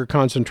blood sugar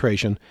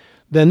concentration,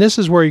 then this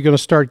is where you're going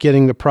to start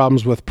getting the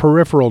problems with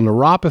peripheral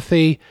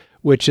neuropathy,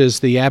 which is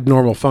the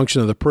abnormal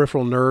function of the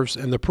peripheral nerves.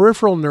 And the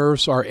peripheral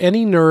nerves are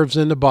any nerves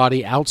in the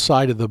body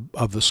outside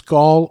of the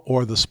skull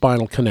or the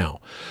spinal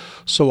canal.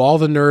 So all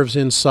the nerves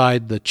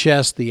inside the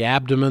chest, the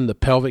abdomen, the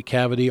pelvic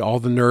cavity, all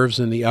the nerves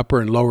in the upper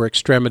and lower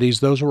extremities,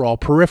 those are all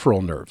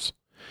peripheral nerves.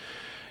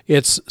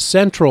 It's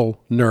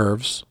central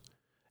nerves.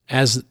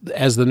 As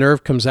the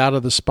nerve comes out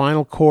of the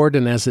spinal cord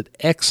and as it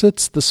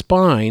exits the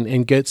spine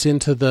and gets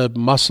into the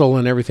muscle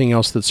and everything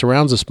else that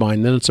surrounds the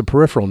spine, then it's a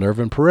peripheral nerve.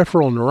 And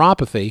peripheral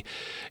neuropathy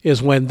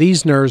is when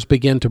these nerves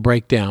begin to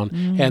break down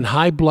and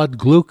high blood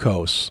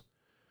glucose,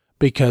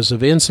 because of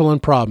insulin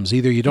problems,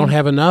 either you don't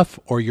have enough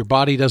or your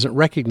body doesn't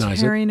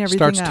recognize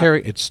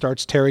it,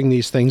 starts tearing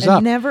these things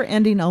up.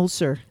 Never-ending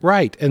ulcer.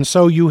 Right. And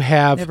so you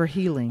have... Never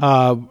healing.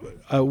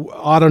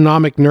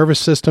 Autonomic nervous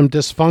system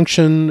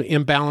dysfunction,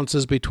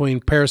 imbalances between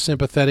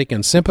parasympathetic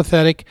and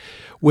sympathetic,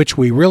 which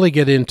we really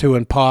get into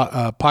in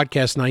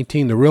podcast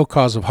 19, the real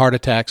cause of heart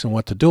attacks and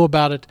what to do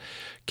about it,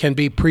 can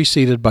be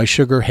preceded by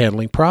sugar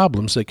handling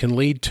problems that can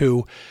lead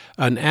to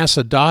an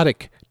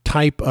acidotic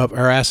type of,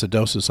 or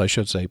acidosis, I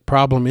should say,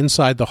 problem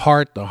inside the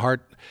heart. The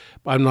heart,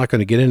 I'm not going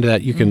to get into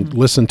that. You can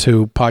listen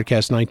to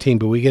podcast 19,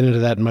 but we get into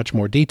that in much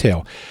more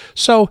detail.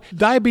 So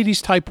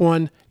diabetes type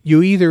 1,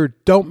 you either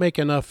don't make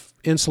enough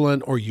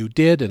insulin or you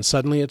did and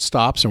suddenly it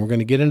stops, and we're going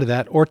to get into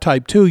that. Or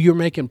type 2, you're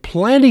making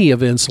plenty of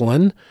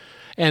insulin,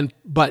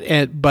 but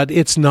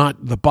it's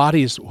not, the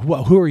body's,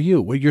 well, who are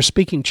you? Well, you're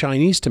speaking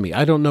Chinese to me.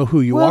 I don't know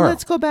who you are. Well,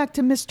 let's go back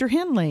to Mr.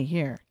 Henle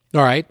here.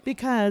 All right.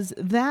 Because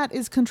that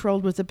is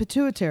controlled with the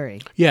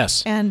pituitary.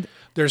 Yes. And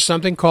there's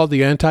something called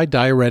the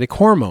antidiuretic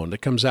hormone that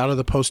comes out of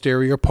the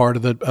posterior part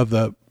of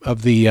the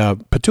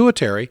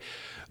pituitary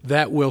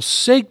that will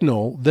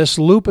signal this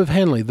loop of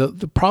Henle,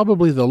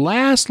 probably the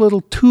last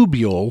little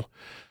tubule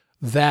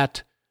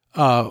that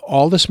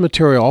all this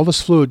material, all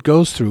this fluid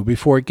goes through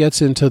before it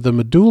gets into the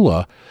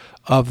medulla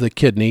of the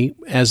kidney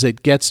as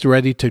it gets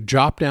ready to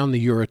drop down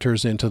the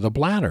ureters into the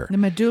bladder. The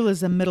medulla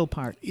is the middle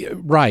part.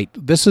 Right.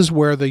 This is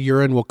where the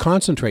urine will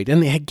concentrate.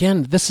 And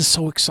again, this is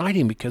so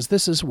exciting because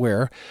this is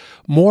where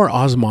more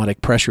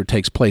osmotic pressure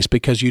takes place,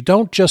 because you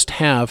don't just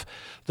have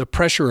the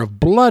pressure of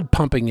blood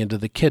pumping into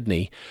the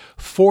kidney,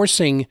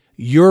 forcing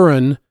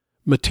urine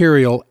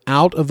material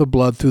out of the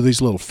blood through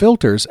these little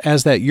filters.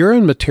 As that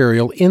urine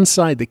material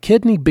inside the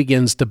kidney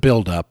begins to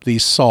build up,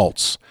 these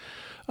salts,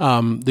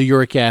 the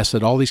uric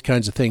acid, all these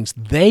kinds of things,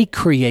 they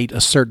create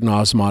a certain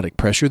osmotic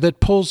pressure that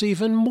pulls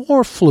even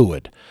more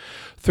fluid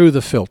through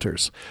the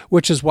filters,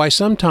 which is why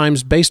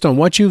sometimes, based on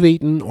what you've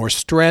eaten or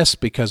stress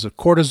because of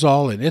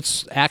cortisol and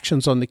its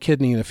actions on the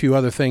kidney and a few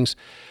other things,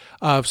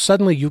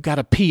 suddenly you've got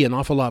to pee an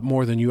awful lot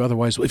more than you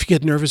otherwise would. If you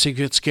get nervous, if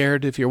you get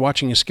scared, if you're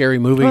watching a scary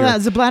movie. Well,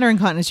 that's a bladder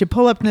incontinence. You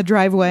pull up in the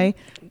driveway.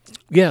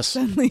 Yes.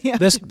 Suddenly you have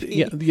to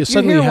pee. You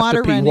suddenly have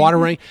to pee, water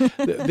running.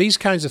 These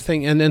kinds of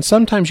things. And then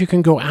sometimes you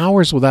can go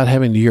hours without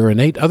having to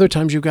urinate. Other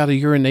times you've got to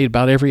urinate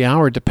about every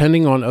hour,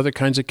 depending on other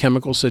kinds of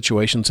chemical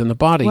situations in the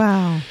body.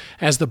 Wow.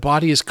 As the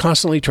body is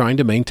constantly trying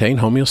to maintain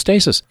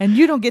homeostasis. And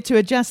you don't get to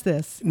adjust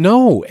this.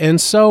 No. And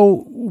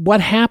so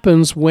what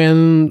happens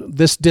when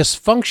this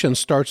dysfunction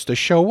starts to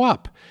show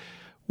up?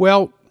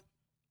 Well,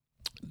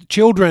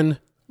 children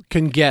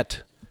can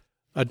get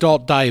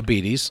adult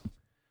diabetes.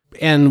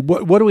 And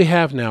what do we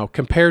have now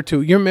compared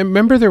to, you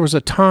remember there was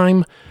a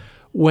time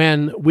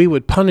when we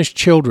would punish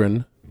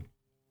children,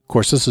 of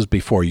course this is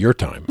before your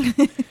time,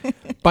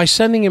 by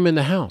sending them in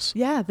the house.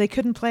 Yeah, they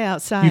couldn't play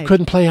outside. You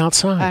couldn't play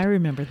outside. I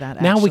remember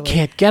that, Now we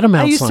can't get them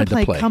outside to play. I used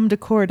to play come to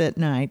court at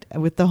night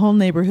with the whole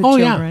neighborhood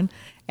children. Yeah.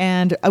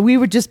 And we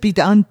would just be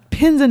on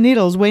pins and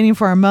needles waiting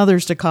for our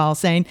mothers to call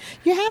saying,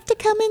 you have to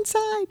come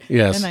inside.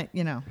 Yes. And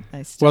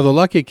I still... Well, the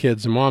lucky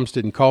kids, the moms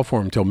didn't call for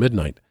them until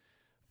midnight.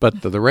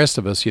 But the rest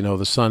of us,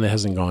 the sun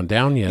hasn't gone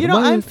down yet.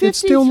 I'm 53. It's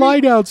still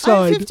light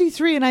outside. I'm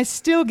 53, and I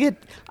still get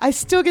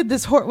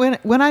this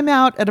when I'm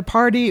out at a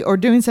party or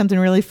doing something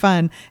really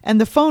fun, and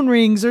the phone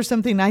rings or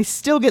something. I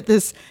still get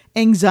this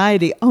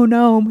anxiety. Oh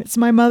no, it's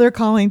my mother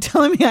calling,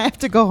 telling me I have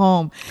to go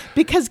home,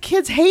 because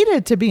kids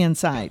hated to be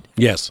inside.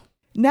 Yes.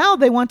 Now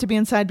they want to be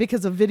inside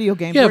because of video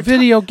games. Yeah,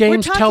 video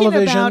games, we're talking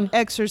television. about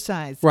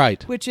exercise,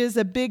 right? Which is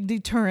a big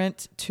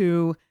deterrent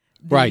to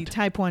the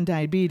type 1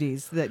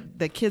 diabetes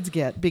that kids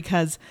get,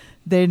 because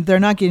they're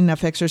not getting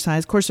enough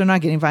exercise. Of course, they're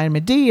not getting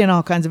vitamin D and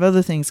all kinds of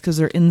other things because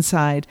they're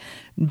inside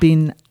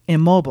being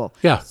immobile.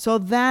 Yeah. So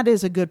that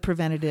is a good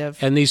preventative.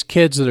 And these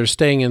kids that are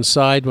staying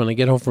inside, when they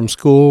get home from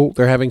school,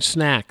 they're having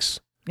snacks.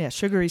 Yeah,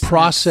 sugary snacks.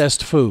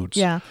 Processed foods.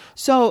 Yeah.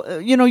 So,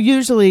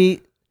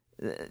 usually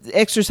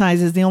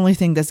exercise is the only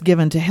thing that's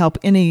given to help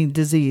any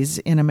disease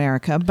in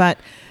America. But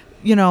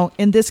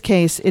in this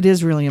case, it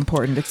is really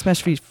important,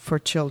 especially for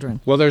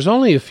children. Well, there's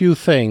only a few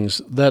things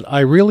that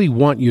I really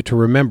want you to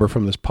remember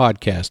from this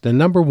podcast. And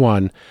number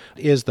one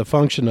is the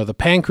function of the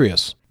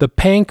pancreas. The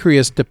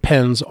pancreas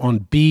depends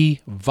on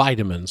B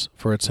vitamins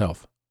for its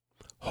health.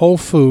 Whole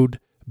food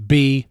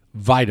B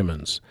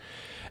vitamins.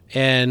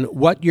 And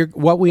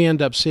what we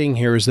end up seeing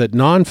here is that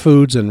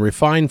non-foods and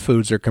refined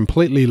foods are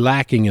completely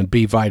lacking in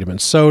B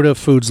vitamins. Soda,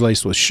 foods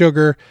laced with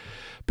sugar,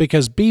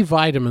 because B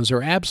vitamins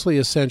are absolutely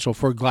essential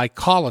for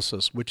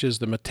glycolysis, which is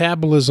the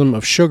metabolism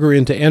of sugar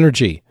into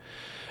energy.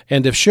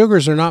 And if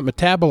sugars are not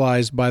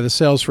metabolized by the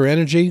cells for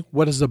energy,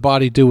 what does the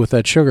body do with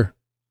that sugar?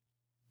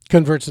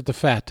 Converts it to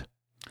fat.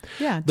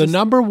 Yeah. The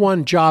number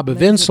one job of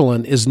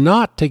insulin is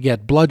not to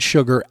get blood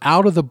sugar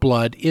out of the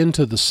blood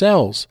into the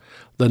cells.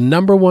 The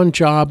number one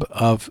job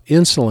of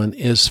insulin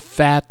is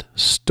fat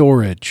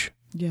storage.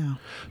 Yeah.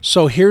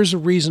 So here's a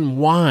reason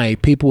why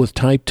people with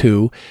type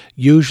 2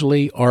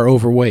 usually are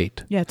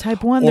overweight. Yeah,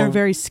 type 1, they're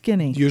very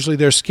skinny. Usually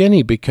they're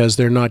skinny because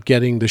they're not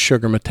getting the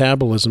sugar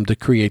metabolism to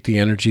create the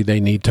energy they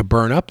need to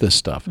burn up this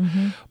stuff.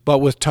 Mm-hmm. But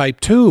with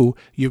type 2,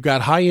 you've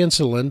got high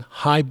insulin,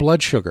 high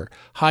blood sugar.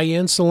 High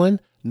insulin,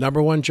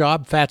 number one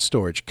job, fat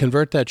storage.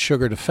 Convert that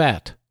sugar to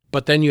fat.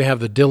 But then you have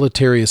the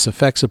deleterious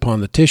effects upon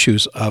the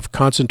tissues of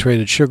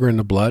concentrated sugar in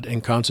the blood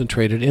and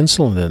concentrated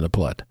insulin in the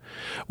blood,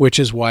 which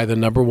is why the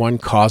number one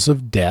cause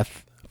of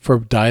death for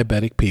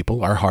diabetic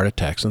people are heart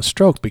attacks and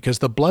strokes, because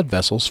the blood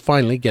vessels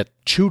finally get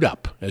chewed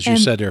up, as you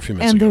said there a few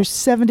minutes ago. And there's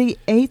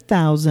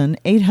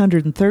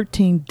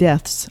 78,813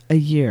 deaths a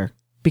year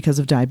because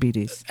of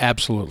diabetes.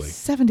 Absolutely.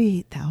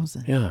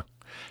 78,000. Yeah.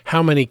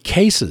 How many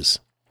cases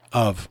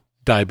of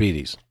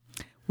diabetes?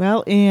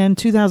 Well, in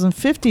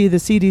 2050, the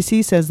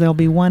CDC says there'll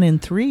be 1 in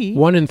 3.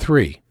 1 in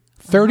 3.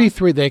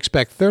 33. They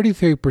expect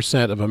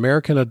 33% of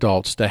American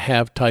adults to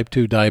have type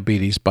 2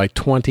 diabetes by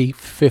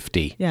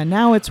 2050. Yeah,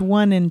 now it's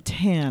 1 in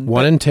 10.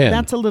 1 in 10.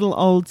 That's a little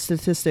old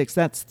statistics.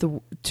 That's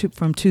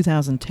from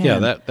 2010.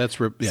 Yeah, that's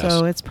yes.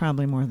 So it's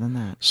probably more than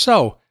that.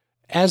 So,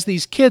 as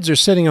these kids are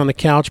sitting on the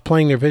couch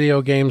playing their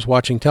video games,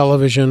 watching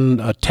television,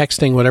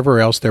 texting,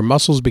 whatever else, their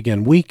muscles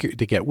begin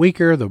to get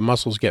weaker. The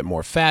muscles get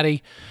more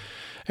fatty.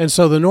 And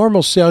so the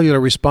normal cellular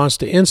response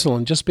to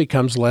insulin just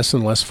becomes less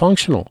and less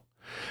functional,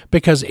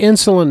 because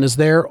insulin is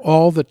there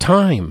all the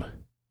time.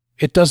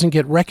 It doesn't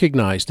get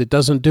recognized. It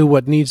doesn't do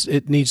what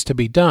it needs to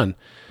be done.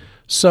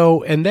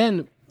 So, and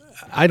then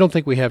I don't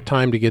think we have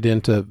time to get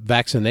into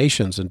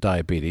vaccinations and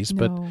diabetes,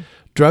 but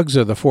drugs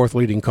are the fourth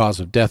leading cause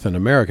of death in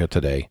America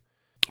today.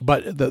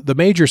 But the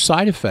major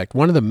side effect,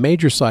 one of the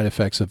major side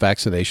effects of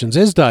vaccinations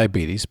is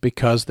diabetes,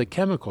 because the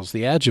chemicals,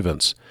 the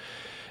adjuvants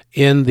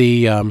in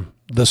the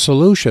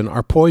solution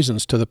are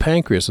poisons to the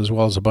pancreas as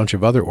well as a bunch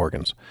of other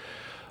organs.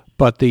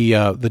 But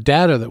the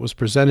data that was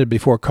presented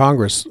before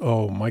Congress,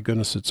 oh my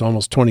goodness, it's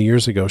almost 20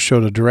 years ago,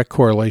 showed a direct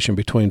correlation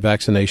between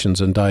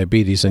vaccinations and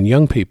diabetes in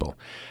young people.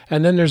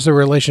 And then there's the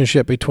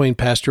relationship between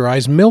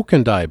pasteurized milk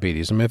and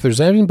diabetes. I mean, if there's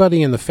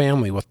anybody in the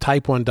family with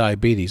type 1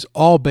 diabetes,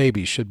 all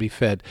babies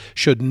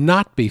should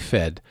not be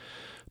fed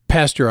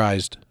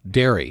pasteurized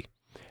dairy.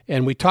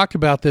 And we talked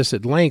about this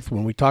at length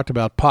when we talked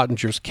about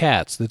Pottinger's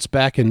cats. That's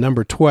back in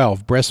number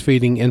 12,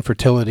 breastfeeding,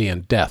 infertility,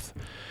 and death.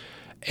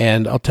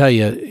 And I'll tell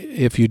you,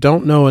 if you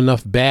don't know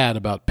enough bad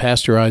about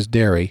pasteurized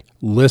dairy,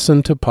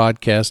 listen to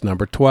podcast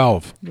number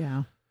 12.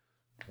 Yeah.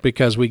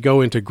 Because we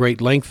go into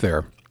great length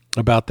there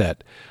about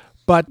that.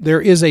 But there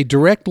is a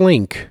direct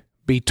link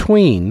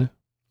between,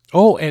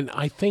 and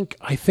I think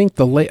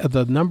the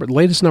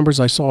latest numbers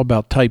I saw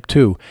about type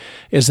 2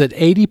 is that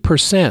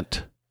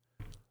 80%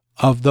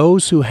 of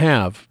those who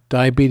have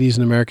diabetes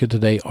in America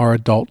today are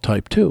adult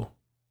type 2.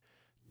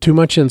 Too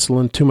much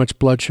insulin, too much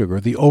blood sugar,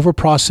 the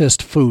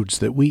overprocessed foods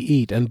that we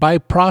eat. And by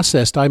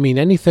processed, I mean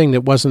anything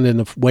that wasn't in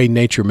the way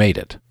nature made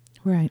it.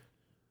 Right.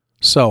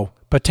 So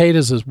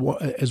potatoes is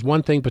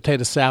one thing,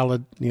 potato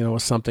salad,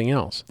 is something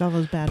else. All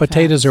those bad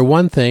Potatoes fats are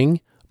one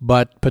thing,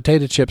 but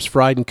potato chips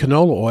fried in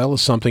canola oil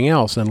is something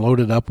else and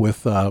loaded up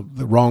with the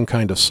wrong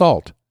kind of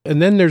salt. And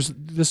then there's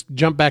this,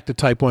 jump back to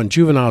type 1,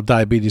 juvenile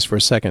diabetes for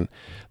a second.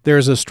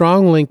 There's a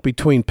strong link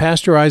between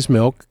pasteurized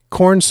milk,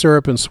 corn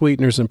syrup and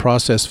sweeteners in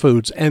processed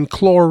foods, and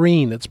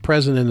chlorine that's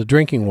present in the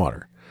drinking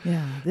water.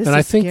 Yeah, this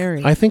is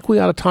scary. I think we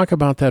ought to talk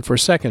about that for a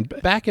second.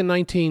 Back in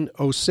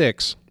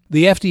 1906,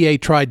 the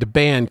FDA tried to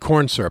ban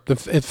corn syrup. In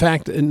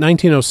fact, in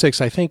 1906,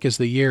 I think, is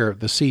the year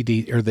the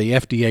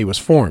FDA was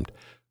formed.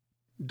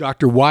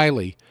 Dr.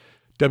 Wiley,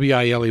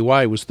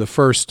 W-I-L-E-Y, was the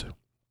first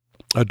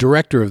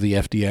director of the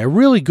FDA, a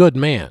really good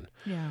man.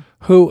 Yeah.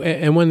 Who,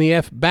 and when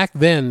back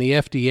then the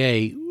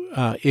FDA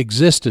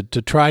existed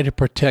to try to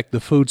protect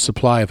the food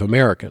supply of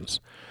Americans.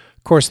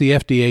 Of course, the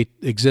FDA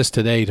exists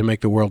today to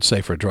make the world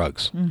safe for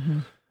drugs. Mm-hmm.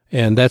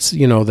 And that's,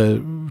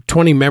 the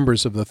 20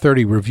 members of the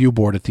 30 review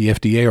board at the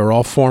FDA are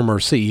all former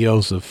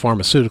CEOs of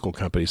pharmaceutical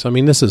companies. I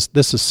mean, this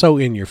is so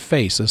in your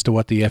face as to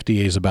what the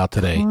FDA is about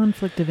today.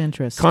 Conflict of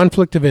interest.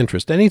 Conflict of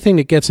interest. Anything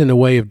that gets in the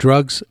way of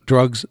drugs,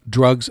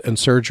 and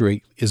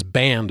surgery is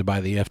banned by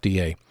the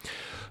FDA.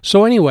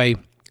 So anyway,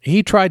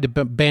 he tried to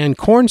ban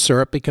corn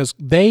syrup because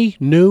they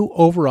knew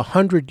over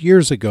 100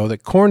 years ago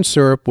that corn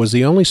syrup was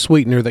the only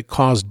sweetener that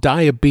caused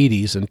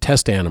diabetes in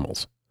test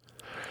animals.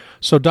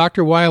 So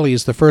Dr. Wiley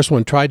is the first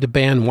one, tried to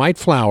ban white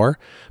flour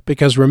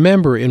because,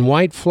 remember, in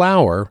white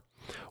flour,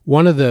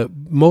 one of the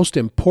most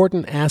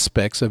important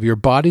aspects of your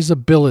body's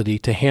ability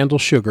to handle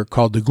sugar,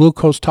 called the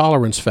glucose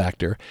tolerance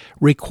factor,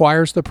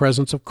 requires the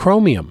presence of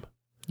chromium.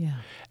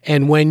 Yeah.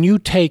 And when you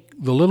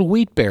take the little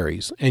wheat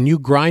berries and you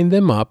grind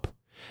them up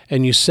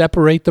and you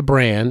separate the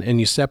bran and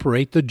you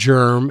separate the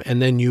germ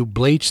and then you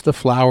bleach the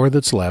flour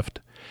that's left,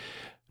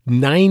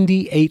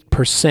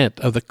 98%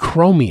 of the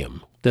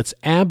chromium that's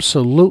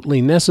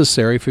absolutely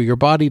necessary for your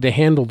body to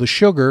handle the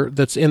sugar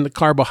that's in the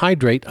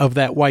carbohydrate of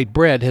that white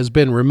bread has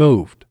been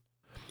removed.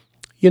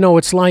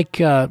 It's like,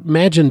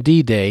 imagine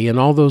D-Day and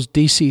all those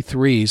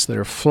DC-3s that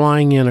are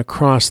flying in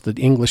across the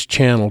English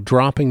Channel,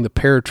 dropping the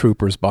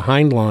paratroopers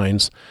behind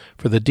lines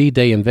for the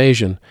D-Day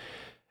invasion,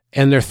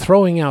 and they're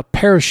throwing out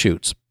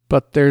parachutes,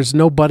 but there's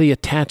nobody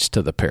attached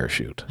to the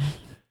parachute.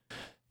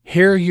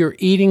 Here you're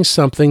eating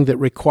something that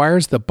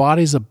requires the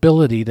body's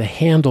ability to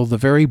handle the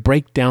very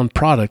breakdown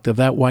product of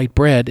that white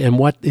bread, and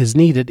what is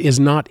needed is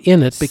not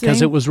in it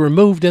because it was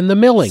removed in the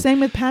milling. Same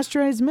with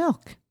pasteurized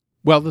milk.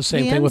 Well, the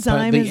same thing with the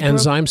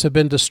enzymes have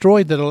been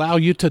destroyed that allow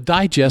you to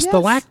digest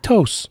the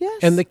lactose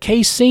and the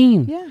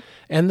casein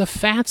and the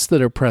fats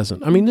that are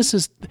present. I mean, this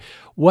is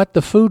what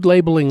the food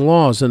labeling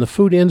laws and the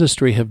food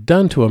industry have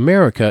done to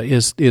America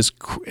is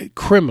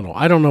criminal.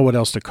 I don't know what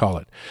else to call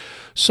it.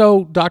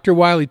 So Dr.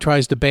 Wiley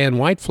tries to ban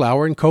white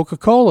flour in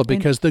Coca-Cola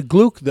because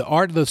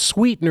the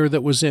sweetener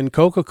that was in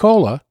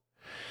Coca-Cola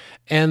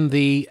and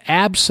the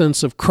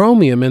absence of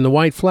chromium in the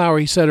white flour,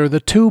 he said, are the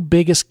two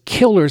biggest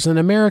killers in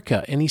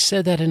America. And he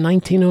said that in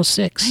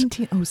 1906.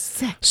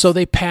 1906. So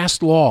they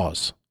passed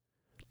laws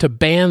to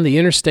ban the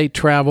interstate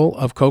travel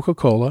of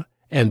Coca-Cola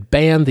and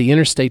ban the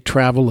interstate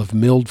travel of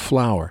milled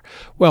flour.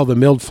 Well, the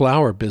milled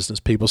flour business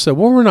people said,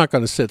 well, we're not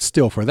going to sit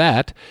still for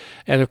that.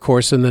 And, of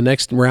course, in the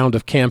next round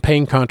of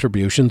campaign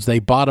contributions, they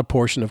bought a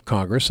portion of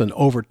Congress and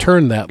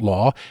overturned that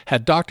law,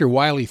 had Dr.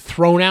 Wiley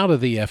thrown out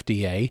of the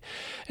FDA,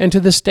 and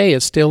to this day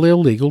it's still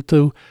illegal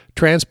to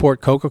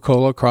transport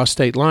Coca-Cola across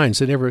state lines.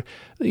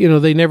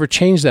 They never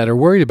changed that or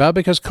worried about it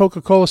because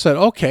Coca-Cola said,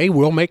 okay,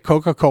 we'll make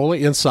Coca-Cola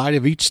inside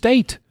of each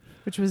state.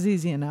 Which was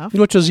easy enough.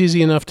 Which was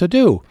easy enough to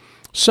do.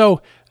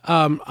 So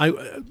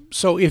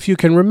if you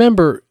can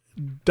remember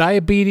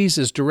diabetes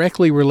is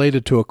directly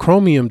related to a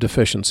chromium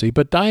deficiency,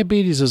 but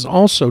diabetes is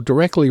also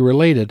directly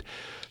related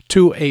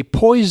to a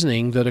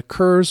poisoning that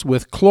occurs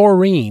with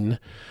chlorine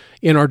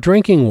in our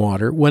drinking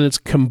water when it's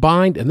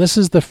combined, and this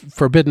is the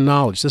forbidden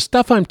knowledge. The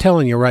stuff I'm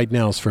telling you right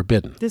now is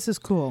forbidden. This is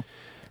cool.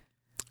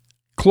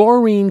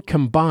 Chlorine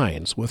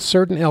combines with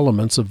certain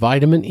elements of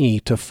vitamin E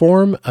to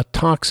form a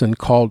toxin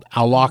called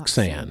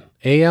alloxan,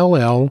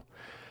 ALLXAN,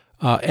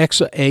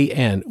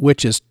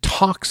 which is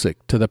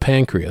toxic to the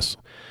pancreas,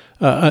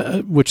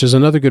 which is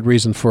another good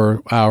reason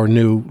for our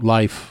new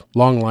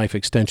long life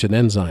extension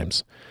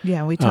enzymes.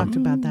 Yeah, we talked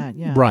about that,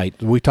 yeah. Right.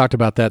 We talked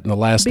about that in the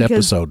last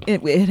episode.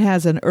 It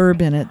has an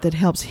herb in it that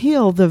helps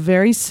heal the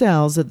very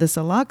cells that this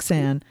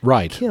alloxan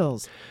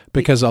kills.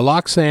 Because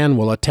alloxan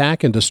will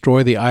attack and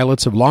destroy the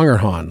islets of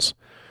Langerhans,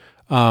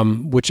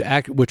 which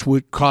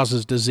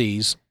causes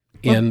disease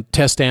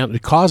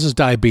it causes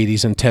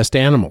diabetes in test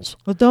animals.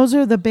 Well, those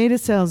are the beta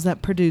cells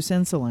that produce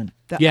insulin.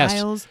 Yes.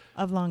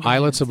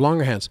 Islets of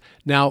Langerhans.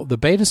 Now, the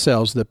beta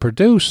cells that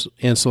produce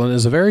insulin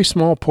is a very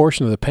small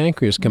portion of the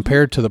pancreas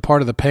compared to the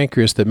part of the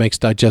pancreas that makes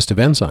digestive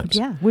enzymes.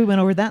 Yeah, we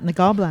went over that in the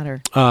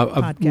gallbladder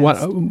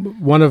podcast.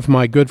 One of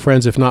my good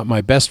friends, if not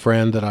my best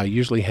friend, that I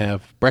usually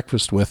have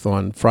breakfast with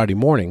on Friday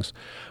mornings,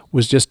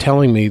 was just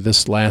telling me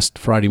this last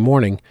Friday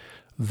morning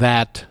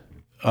that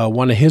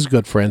one of his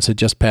good friends had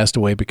just passed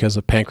away because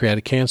of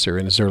pancreatic cancer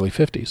in his early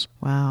 50s.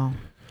 Wow.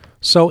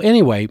 So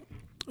anyway,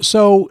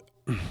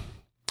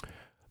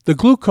 the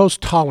glucose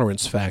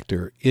tolerance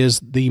factor is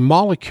the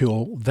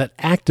molecule that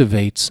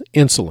activates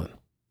insulin.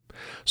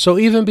 So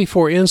even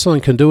before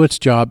insulin can do its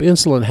job,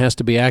 insulin has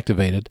to be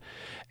activated.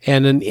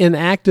 And an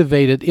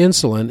inactivated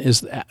insulin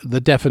is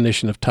the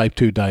definition of type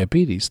 2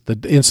 diabetes. The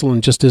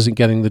insulin just isn't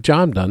getting the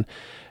job done.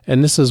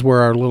 And this is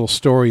where our little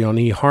story on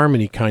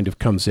eHarmony kind of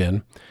comes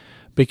in,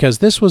 because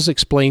this was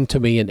explained to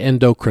me in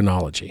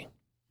endocrinology,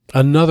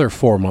 another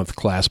 4-month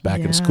class back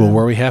in school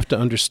where we have to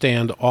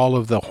understand all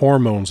of the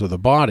hormones of the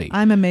body.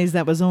 I'm amazed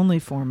that was only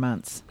 4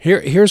 months.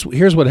 Here's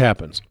what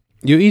happens.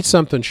 You eat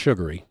something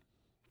sugary,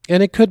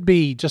 and it could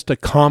be just a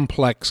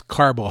complex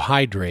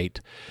carbohydrate,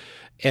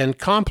 and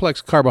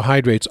complex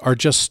carbohydrates are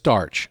just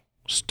starch.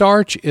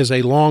 Starch is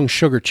a long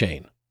sugar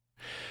chain.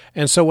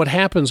 And so what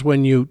happens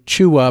when you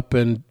chew up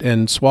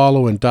and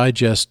swallow and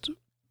digest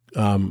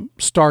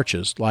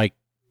starches like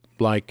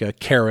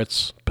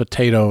carrots,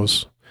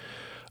 potatoes,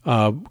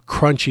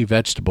 crunchy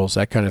vegetables,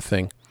 that kind of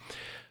thing.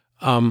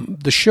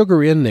 The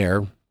sugar in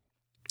there,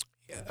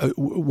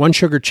 one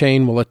sugar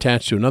chain will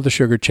attach to another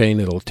sugar chain,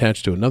 it'll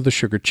attach to another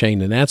sugar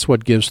chain, and that's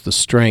what gives the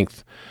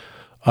strength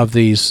of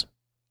these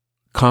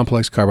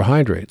complex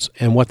carbohydrates.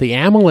 And what the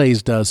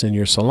amylase does in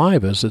your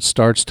saliva is it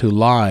starts to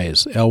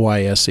lyse,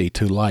 L-Y-S-E,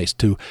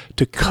 to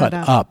cut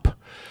up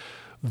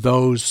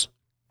those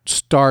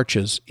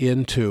starches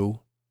into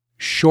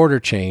shorter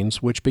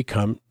chains, which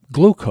become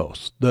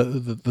glucose.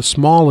 The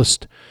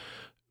smallest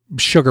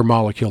sugar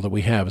molecule that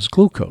we have is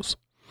glucose.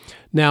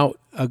 Now,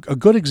 a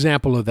good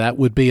example of that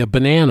would be a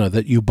banana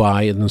that you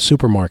buy in the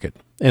supermarket,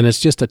 and it's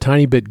just a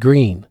tiny bit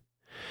green.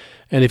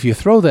 And if you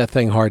throw that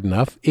thing hard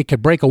enough, it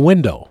could break a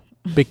window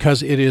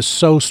because it is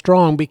so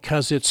strong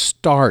because it's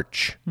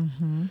starch.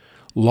 Mm-hmm.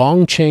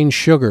 Long-chain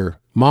sugar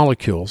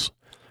molecules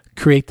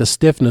create the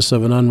stiffness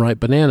of an unripe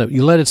banana.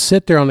 You let it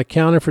sit there on the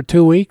counter for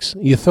 2 weeks,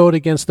 you throw it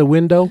against the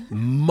window,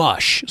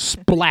 mush,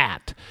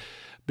 splat,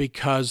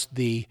 because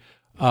the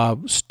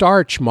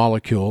starch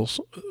molecules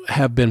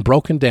have been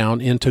broken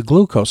down into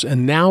glucose,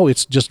 and now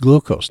it's just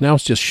glucose. Now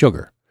it's just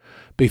sugar.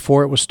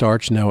 Before it was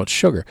starch, now it's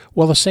sugar.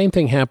 Well, the same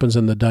thing happens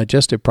in the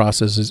digestive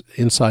processes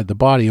inside the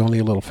body, only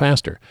a little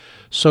faster.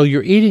 So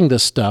you're eating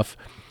this stuff,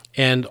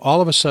 and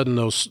all of a sudden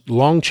those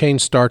long-chain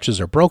starches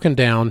are broken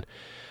down.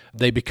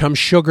 They become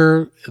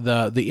sugar.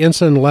 The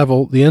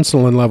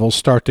insulin levels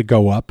start to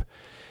go up,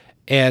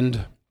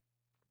 and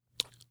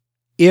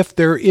if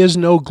there is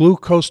no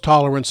glucose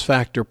tolerance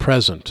factor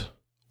present,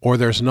 or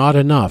there's not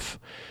enough,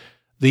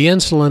 the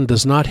insulin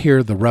does not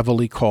hear the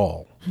reveille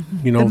call.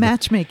 You know, the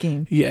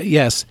matchmaking.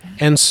 Yes,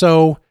 and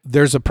so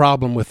there's a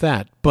problem with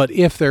that. But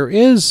if there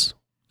is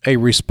a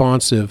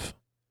responsive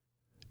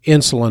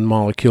insulin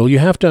molecule, you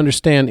have to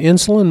understand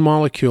insulin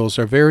molecules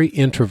are very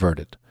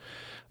introverted.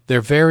 They're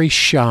very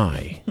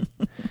shy.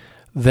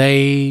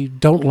 They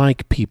don't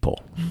like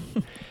people.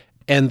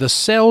 And the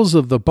cells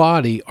of the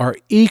body are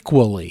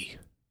equally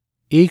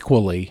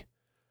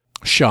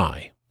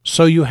shy.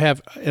 So you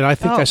have, and I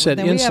think I said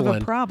then insulin. We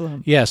have a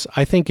problem. Yes,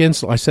 I think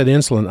insulin. I said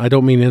insulin. I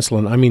don't mean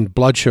insulin. I mean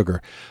blood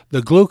sugar.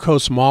 The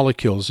glucose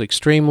molecule is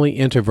extremely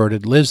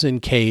introverted, lives in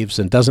caves,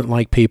 and doesn't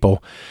like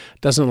people,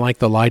 doesn't like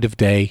the light of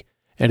day,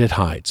 and it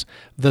hides.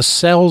 The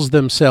cells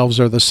themselves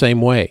are the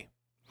same way.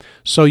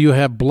 So you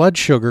have blood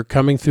sugar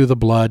coming through the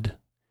blood,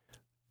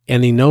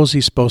 and he knows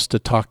he's supposed to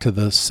talk to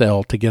the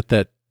cell to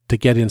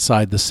get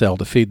inside the cell,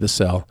 to feed the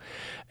cell.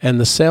 And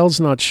the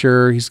cell's not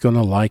sure he's going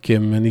to like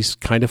him, and he's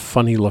kind of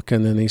funny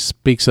looking, and he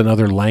speaks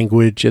another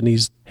language, and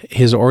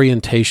his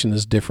orientation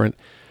is different.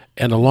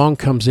 And along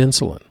comes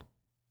insulin.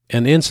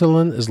 And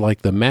insulin is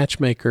like the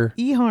matchmaker.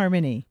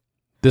 eHarmony.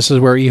 This is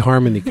where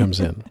eHarmony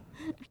comes in.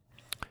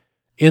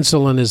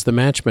 Insulin is the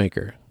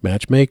matchmaker.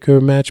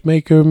 Matchmaker,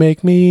 matchmaker,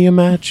 make me a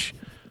match.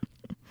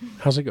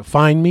 How's it go?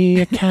 Find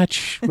me a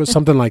catch. Or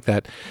something like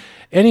that.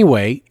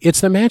 Anyway, it's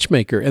the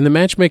matchmaker, and the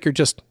matchmaker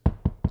just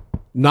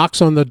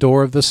knocks on the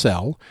door of the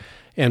cell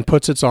and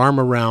puts its arm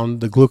around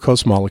the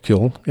glucose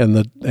molecule, and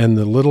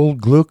the little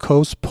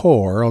glucose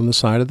pore on the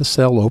side of the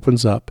cell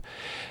opens up,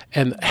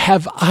 and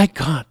have I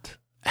got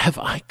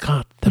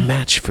the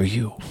match for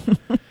you?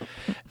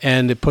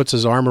 And it puts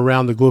his arm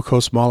around the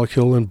glucose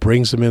molecule and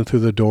brings him in through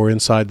the door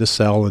inside the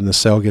cell, and the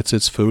cell gets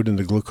its food, and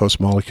the glucose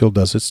molecule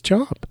does its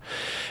job.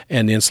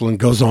 And insulin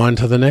goes on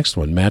to the next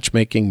one,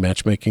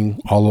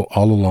 matchmaking all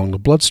along the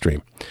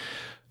bloodstream.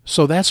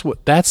 So that's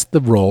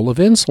the role of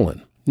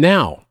insulin.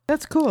 Now,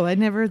 that's cool.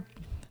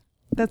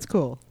 That's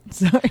cool.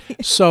 Sorry.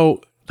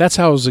 So that's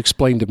how it was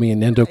explained to me in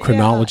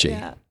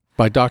endocrinology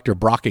by Dr.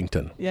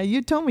 Brockington. Yeah,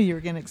 you told me you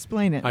were going to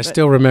explain it. I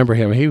still remember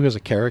him. He was a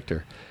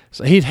character.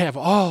 So he'd have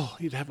all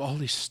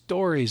these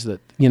stories that,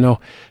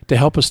 to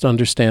help us to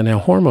understand how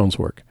hormones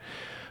work.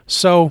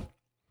 So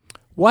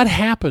what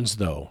happens,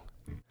 though,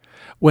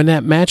 when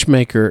that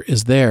matchmaker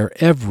is there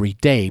every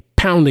day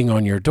pounding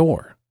on your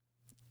door?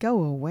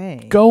 Go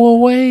away. Go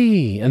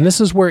away. And this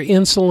is where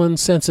insulin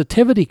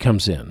sensitivity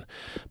comes in,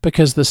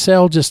 because the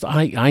cell just,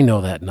 I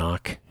know that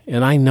knock,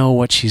 and I know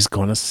what she's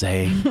going to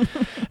say.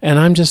 And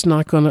I'm just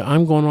not going to,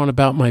 I'm going on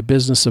about my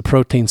business of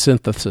protein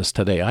synthesis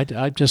today.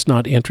 I'm just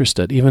not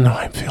interested, even though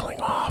I'm feeling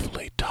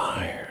awfully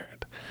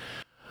tired.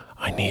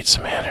 I need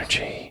some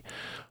energy.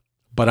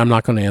 But I'm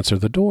not going to answer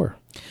the door.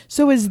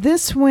 So is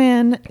this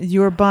when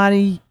your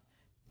body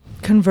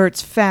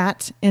converts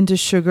fat into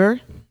sugar?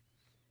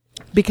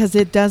 Because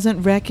it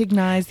doesn't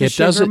recognize the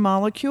sugar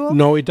molecule?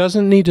 No, it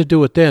doesn't need to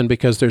do it then,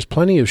 because there's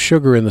plenty of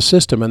sugar in the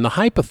system. And the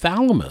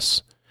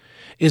hypothalamus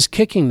is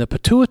kicking the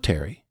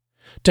pituitary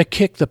to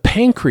kick the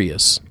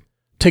pancreas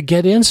to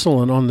get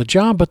insulin on the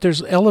job, but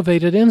there's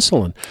elevated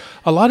insulin.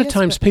 A lot of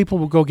times people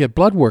will go get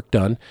blood work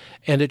done,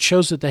 and it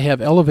shows that they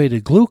have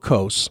elevated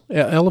glucose,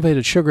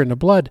 elevated sugar in the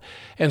blood.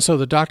 And so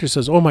the doctor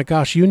says, oh my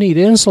gosh, you need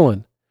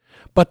insulin.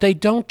 But they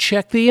don't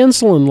check the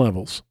insulin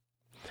levels.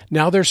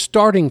 Now they're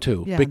starting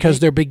to, because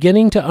they're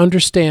beginning to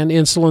understand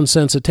insulin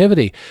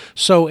sensitivity.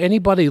 So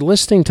anybody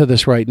listening to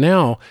this right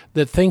now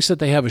that thinks that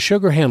they have a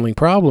sugar handling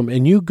problem,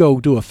 and you go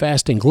do a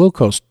fasting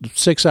glucose,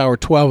 6-hour,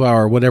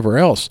 12-hour, whatever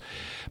else,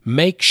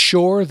 make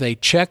sure they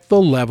check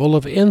the level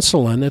of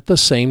insulin at the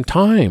same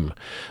time,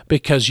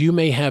 because you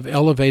may have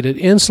elevated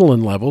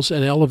insulin levels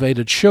and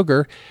elevated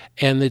sugar,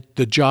 and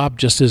the job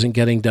just isn't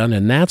getting done.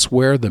 And that's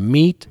where the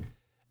meat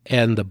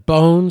and the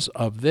bones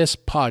of this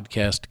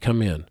podcast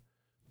come in.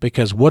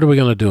 Because what are we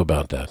going to do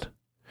about that?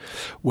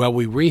 Well,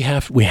 we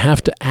have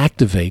to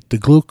activate the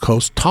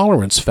glucose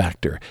tolerance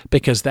factor,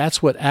 because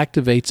that's what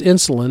activates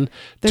insulin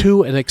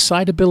to an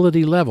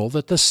excitability level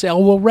that the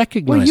cell will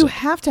recognize. Well, you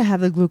have to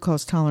have the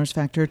glucose tolerance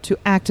factor to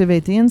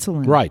activate the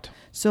insulin. Right.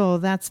 So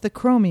that's the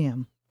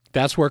chromium.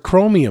 That's where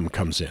chromium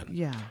comes in.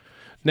 Yeah.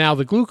 Now,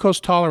 the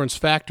glucose tolerance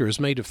factor is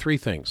made of 3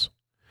 things.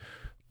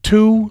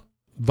 2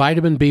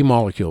 vitamin B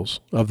molecules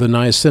of the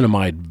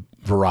niacinamide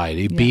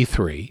variety,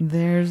 B3.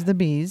 There's the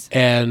B's.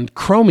 And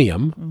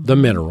chromium, the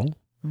mineral,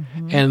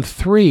 and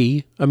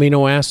 3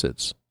 amino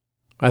acids.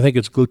 I think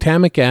it's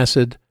glutamic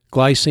acid,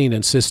 glycine,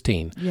 and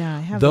cysteine. Yeah,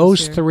 I have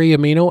those 3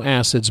 amino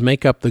acids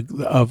make up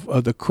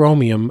the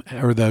chromium,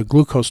 or the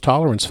glucose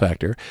tolerance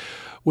factor,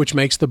 which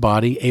makes the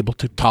body able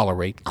to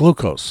tolerate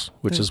glucose,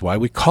 which is why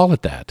we call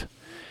it that.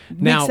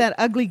 Makes that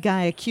ugly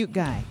guy a cute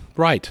guy.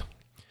 Right.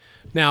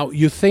 Now,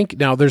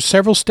 there's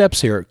several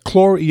steps here.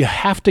 You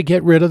have to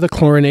get rid of the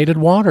chlorinated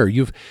water.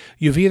 You've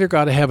either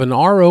got to have an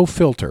RO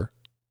filter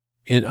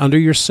under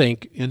your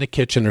sink in the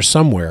kitchen or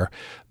somewhere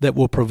that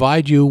will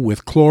provide you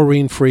with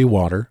chlorine-free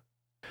water,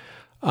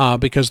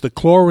 because the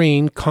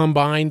chlorine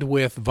combined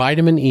with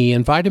vitamin E,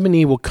 and vitamin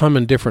E will come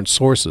in different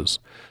sources.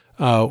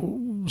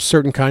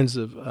 Certain kinds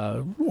of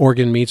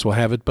organ meats will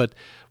have it, but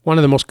one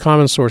of the most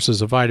common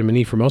sources of vitamin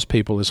E for most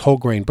people is whole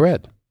grain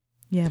bread.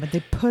 Yeah, but they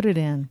put it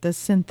in the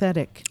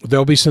synthetic.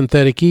 There'll be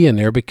synthetic E in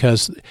there,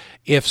 because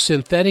if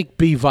synthetic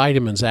B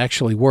vitamins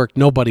actually worked,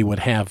 nobody would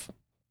have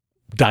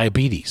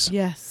diabetes.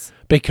 Yes.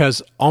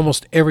 Because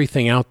almost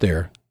everything out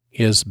there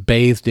is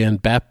bathed in,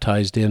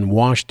 baptized in,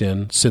 washed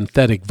in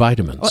synthetic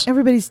vitamins. Well,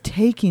 everybody's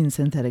taking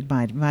synthetic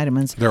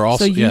vitamins. They're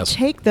also, so you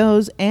take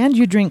those and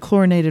you drink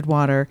chlorinated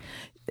water.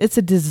 It's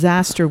a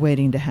disaster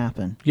waiting to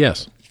happen.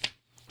 Yes.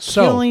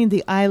 So, killing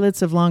the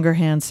islets of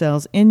Langerhans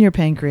cells in your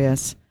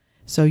pancreas.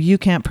 So you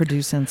can't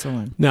produce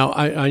insulin. Now,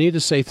 I need to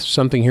say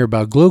something here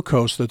about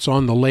glucose that's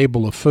on the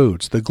label of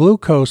foods. The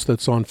glucose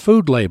that's on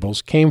food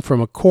labels came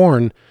from a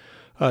corn.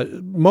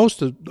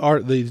 Most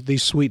of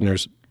these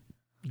sweeteners,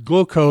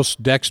 glucose,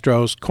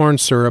 dextrose, corn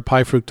syrup,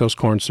 high fructose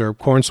corn syrup,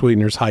 corn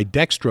sweeteners, high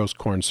dextrose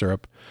corn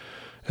syrup,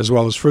 as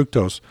well as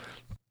fructose,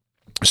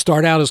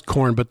 start out as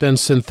corn, but then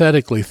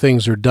synthetically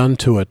things are done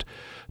to it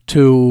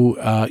to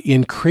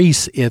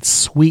increase its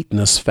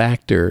sweetness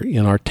factor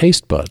in our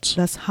taste buds.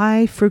 That's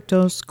high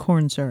fructose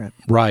corn syrup.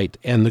 Right.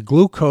 And the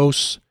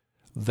glucose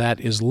that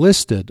is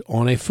listed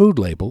on a food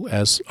label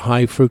as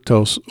high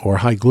fructose or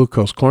high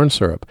glucose corn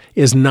syrup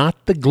is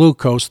not the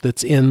glucose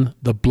that's in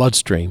the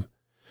bloodstream.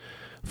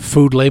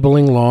 Food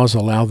labeling laws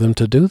allow them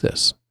to do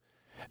this.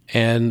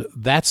 And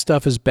that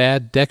stuff is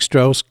bad.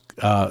 Dextrose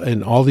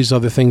and all these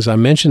other things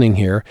I'm mentioning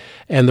here.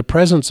 And the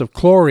presence of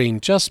chlorine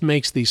just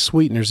makes these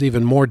sweeteners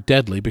even more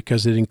deadly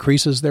because it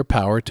increases their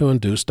power to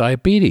induce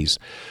diabetes.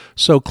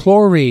 So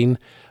chlorine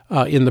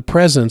in the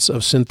presence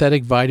of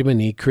synthetic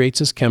vitamin E creates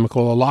this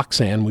chemical,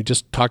 aloxan. We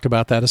just talked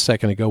about that a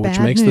second ago, which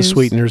makes the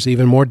sweeteners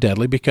even more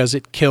deadly because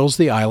it kills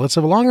the islets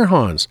of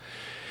Langerhans.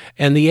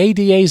 And the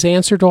ADA's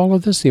answer to all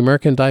of this, the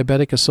American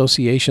Diabetic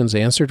Association's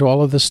answer to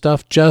all of this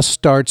stuff, just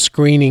start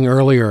screening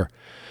earlier.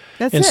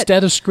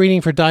 Instead of screening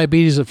for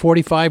diabetes at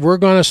 45, we're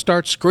going to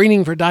start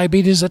screening for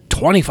diabetes at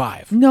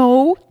 25.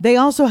 No, they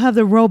also have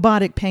the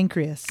robotic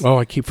pancreas. Oh,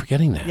 I keep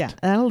forgetting that. Yeah,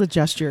 that'll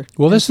adjust your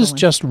This insulin. is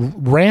just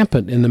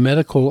rampant in the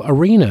medical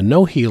arena.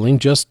 No healing,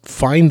 just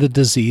find the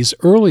disease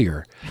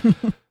earlier.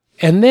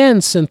 And then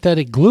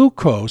synthetic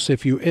glucose, high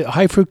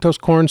fructose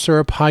corn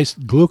syrup, high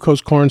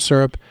glucose corn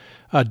syrup,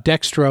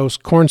 dextrose,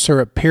 corn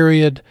syrup,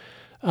 period,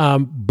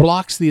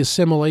 blocks the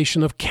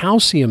assimilation of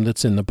calcium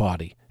that's in the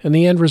body. And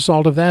the end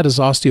result of that is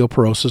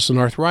osteoporosis and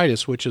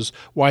arthritis, which is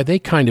why they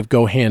kind of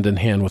go hand in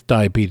hand with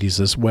diabetes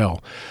as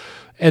well.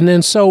 And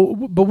then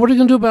but what are you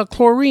going to do about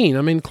chlorine?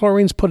 I mean,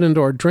 chlorine's put into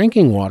our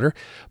drinking water,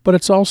 but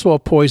it's also a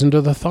poison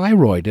to the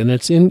thyroid, and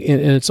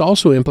it's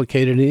also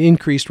implicated in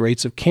increased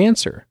rates of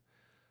cancer.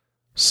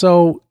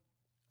 So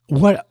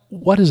what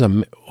is a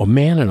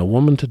man and a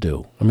woman to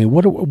do? I mean,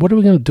 what are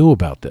we going to do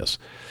about this?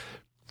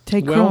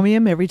 Take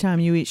chromium every time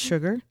you eat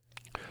sugar.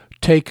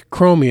 Take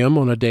chromium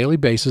on a daily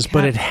basis,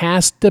 but it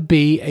has to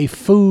be a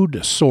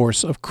food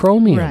source of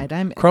chromium.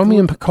 Right.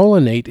 Chromium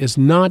picolinate is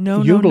not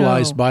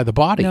utilized by the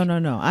body.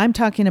 No. I'm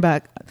talking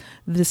about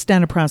the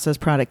standard process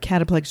product,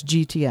 Cataplex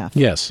GTF.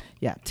 Yes.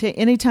 Yeah.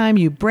 Anytime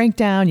you break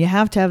down, you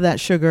have to have that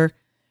sugar,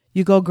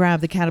 you go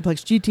grab the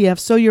Cataplex GTF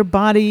so your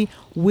body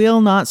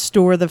will not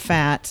store the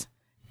fat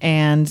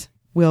and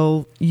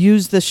will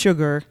use the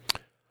sugar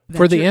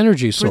for the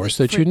energy source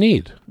that you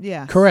need.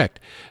 Yeah. Correct.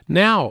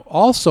 Now,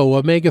 also,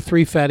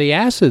 omega-3 fatty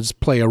acids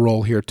play a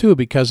role here, too,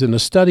 because in a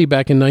study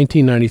back in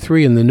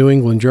 1993 in the New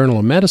England Journal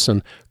of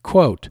Medicine,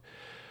 quote,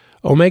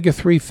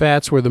 omega-3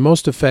 fats were the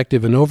most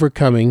effective in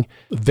overcoming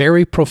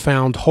very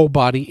profound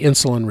whole-body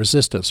insulin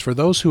resistance. For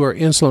those who are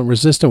insulin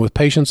resistant with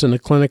patients in the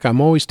clinic, I'm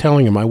always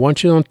telling them, I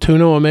want you on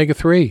tuna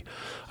omega-3.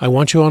 I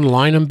want you on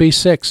linum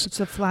B6. It's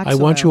a flax I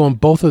want you on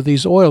both of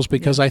these oils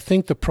because I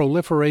think the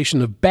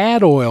proliferation of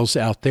bad oils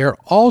out there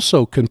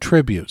also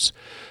contributes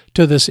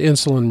to this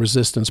insulin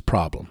resistance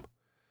problem.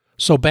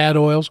 So bad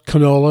oils,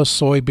 canola,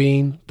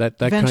 soybean, that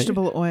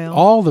vegetable oil.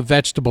 All the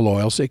vegetable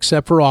oils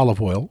except for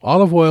olive oil.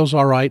 Olive oil's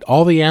all right.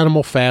 All the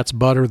animal fats,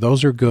 butter,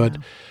 those are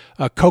good.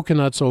 Yeah.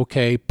 Coconut's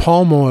okay.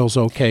 Palm oil's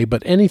okay.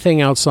 But anything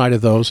outside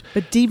of those.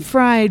 But deep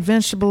fried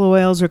vegetable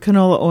oils or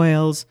canola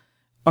oils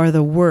are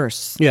the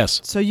worst. Yes.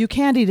 So you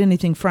can't eat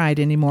anything fried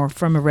anymore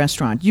from a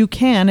restaurant. You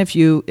can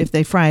if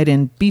they fry it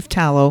in beef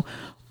tallow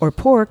or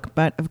pork,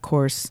 but of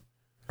course,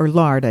 or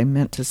lard, I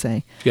meant to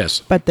say. Yes.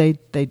 But they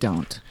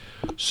don't.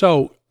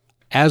 So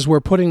as we're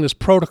putting this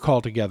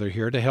protocol together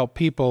here to help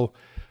people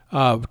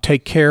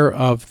take care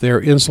of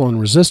their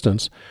insulin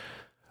resistance,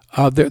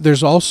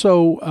 there's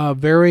also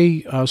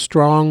very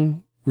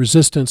strong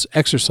resistance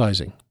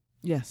exercising.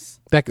 Yes.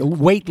 That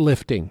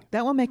weightlifting.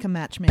 That will make a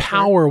matchmaker.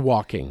 Power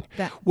walking.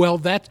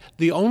 That's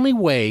the only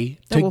way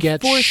to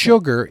get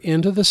sugar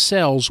into the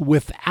cells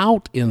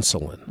without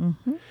insulin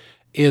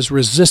is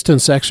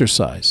resistance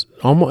exercise.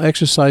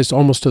 Exercise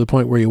almost to the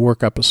point where you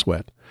work up a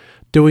sweat.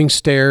 Doing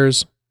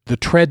stairs, the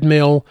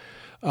treadmill,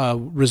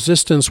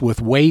 resistance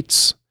with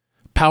weights,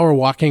 power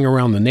walking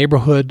around the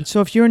neighborhood.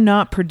 So if you're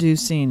not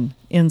producing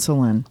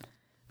insulin,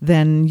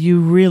 then you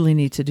really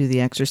need to do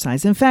the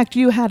exercise. In fact,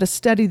 you had a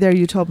study there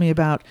you told me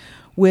about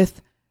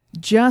with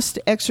just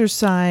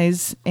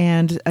exercise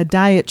and a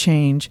diet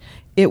change.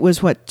 It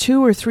was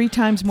 2 or 3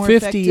 times more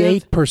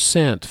effective?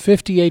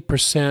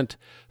 58%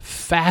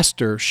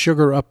 faster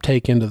sugar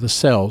uptake into the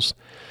cells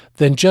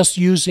than just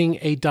using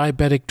a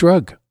diabetic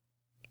drug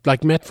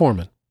like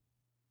metformin.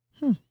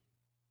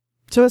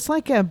 So it's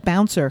like a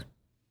bouncer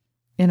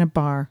in a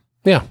bar.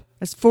 Yeah.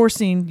 It's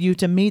forcing you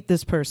to meet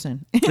this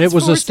person. It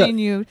was a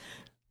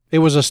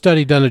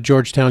study done at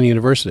Georgetown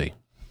University.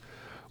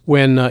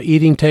 When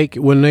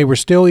they were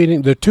still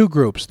eating, the two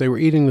groups, they were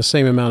eating the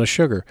same amount of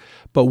sugar,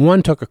 but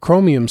one took a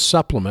chromium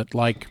supplement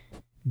like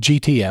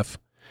GTF,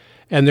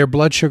 and their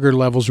blood sugar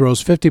levels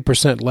rose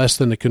 50% less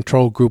than the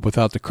control group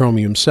without the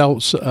chromium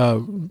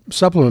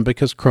supplement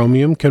because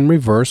chromium can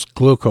reverse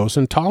glucose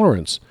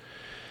intolerance.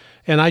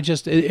 And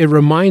it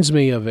reminds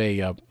me of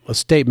a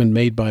statement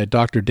made by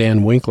Dr.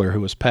 Dan Winkler,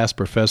 who was past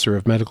professor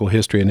of medical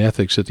history and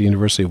ethics at the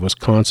University of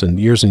Wisconsin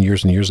years and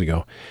years and years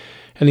ago.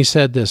 And he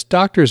said this,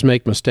 doctors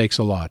make mistakes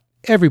a lot.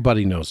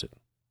 Everybody knows it,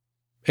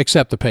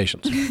 except the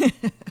patients.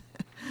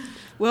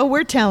 Well,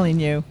 we're telling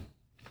you.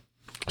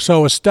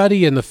 So a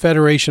study in the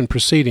Federation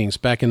Proceedings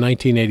back in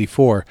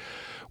 1984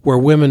 where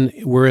women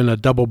were in a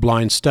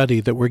double-blind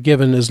study that were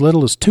given as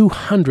little as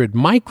 200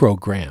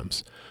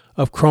 micrograms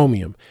of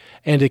chromium,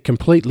 and it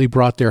completely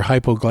brought their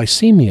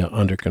hypoglycemia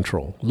under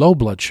control, low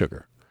blood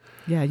sugar.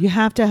 Yeah, you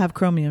have to have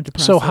chromium to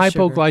process So sugar.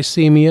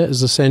 hypoglycemia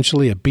is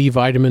essentially a B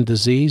vitamin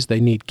disease. They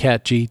need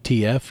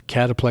CAT-GTF,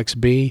 cataplex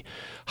B.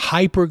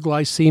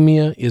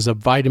 Hyperglycemia is a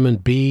vitamin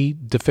B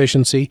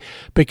deficiency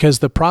because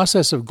the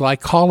process of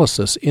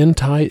glycolysis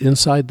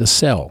inside the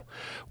cell,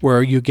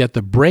 where you get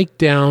the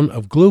breakdown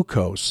of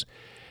glucose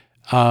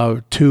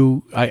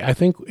I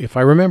think, if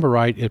I remember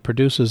right, it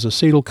produces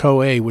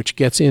acetyl-CoA, which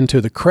gets into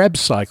the Krebs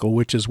cycle,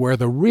 which is where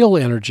the real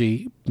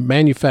energy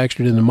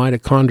manufactured in the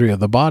mitochondria of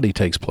the body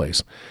takes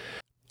place.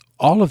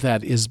 All of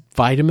that is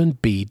vitamin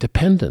B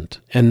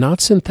dependent and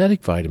not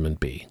synthetic vitamin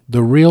B,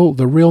 the real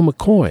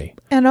McCoy.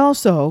 And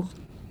also,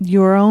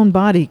 your own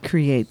body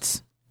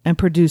creates and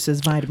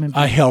produces vitamin B.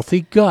 A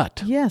healthy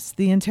gut. Yes,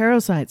 the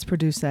enterocytes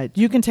produce that.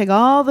 You can take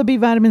all the B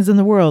vitamins in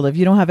the world. If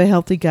you don't have a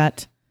healthy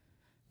gut,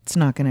 it's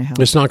not going to help.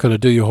 It's not going to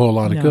do you a whole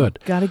lot of good.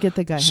 Got to get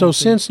the gut So healthy.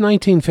 since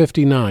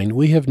 1959,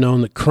 we have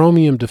known that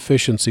chromium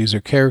deficiencies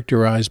are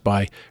characterized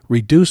by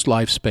reduced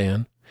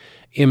lifespan,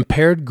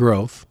 impaired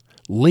growth,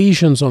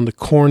 lesions on the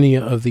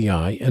cornea of the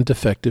eye, and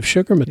defective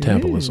sugar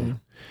metabolism. Ooh.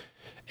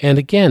 And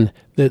again,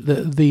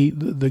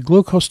 the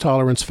glucose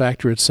tolerance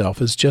factor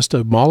itself is just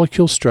a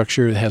molecule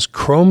structure that has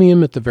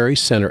chromium at the very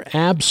center.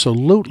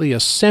 Absolutely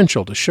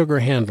essential to sugar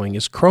handling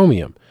is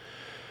chromium.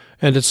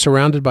 And it's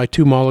surrounded by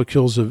two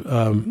molecules of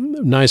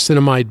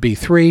niacinamide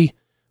B3,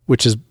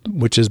 which is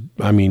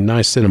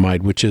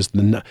niacinamide, which is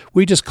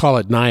we just call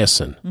it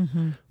niacin.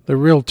 Mm-hmm. The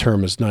real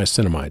term is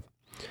niacinamide.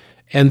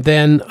 And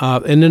then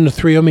the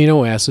three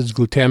amino acids,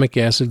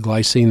 glutamic acid,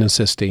 glycine, and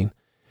cysteine.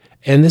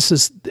 And this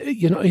is,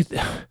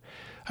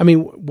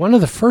 one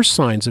of the first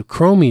signs of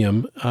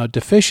chromium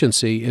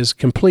deficiency is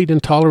complete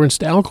intolerance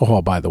to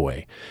alcohol, by the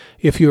way.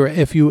 If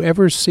it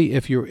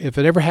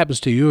ever happens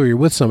to you or you're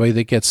with somebody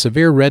that gets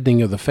severe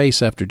reddening of the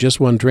face after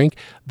just one drink,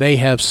 they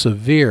have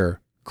severe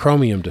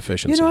chromium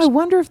deficiencies. I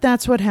wonder if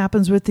that's what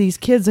happens with these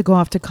kids that go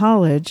off to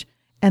college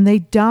and they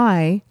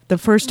die the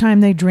first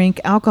time they drink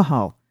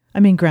alcohol. I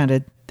mean,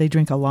 granted, they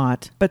drink a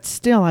lot, but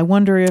still, I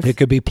wonder if... It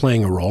could be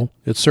playing a role.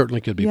 It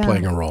certainly could be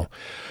playing a role.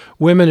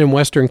 Women in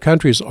Western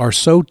countries are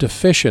so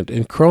deficient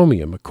in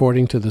chromium,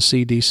 according to the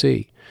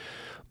CDC,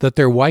 that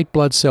their white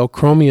blood cell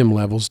chromium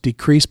levels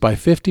decrease by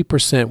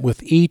 50%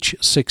 with each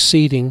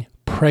succeeding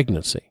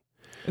pregnancy.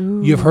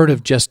 Ooh. You've heard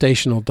of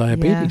gestational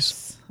diabetes.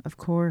 Yes, of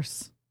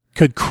course.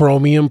 Could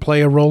chromium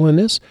play a role in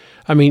this?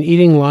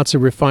 Eating lots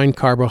of refined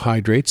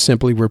carbohydrates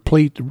simply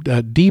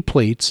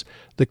depletes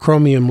the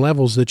chromium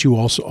levels that you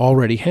also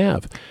already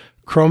have.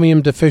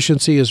 Chromium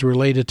deficiency is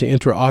related to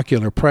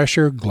intraocular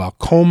pressure,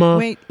 glaucoma.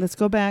 Wait, let's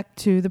go back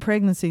to the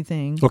pregnancy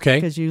thing. Okay.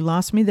 Because you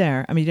lost me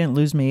there. You didn't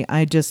lose me.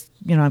 I just,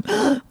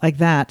 I'm like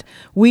that.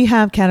 We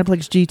have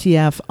Cataplex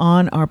GTF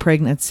on our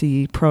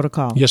pregnancy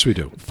protocol. Yes, we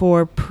do.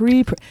 For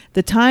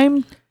the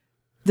time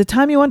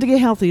you want to get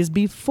healthy is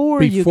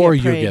before you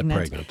get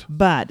pregnant.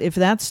 But if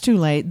that's too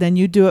late, then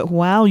you do it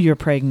while you're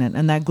pregnant.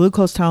 And that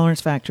glucose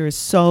tolerance factor is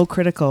so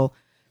critical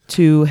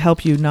to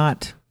help you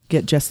not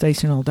get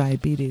gestational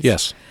diabetes.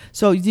 Yes.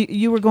 So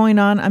you were going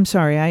on. I'm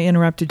sorry, I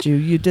interrupted you.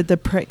 You did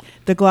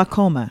the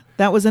glaucoma.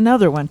 That was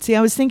another one. See,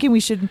 I was thinking we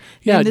should.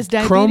 Yeah, this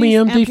diabetes,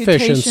 chromium amputation,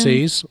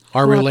 deficiencies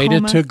are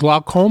related to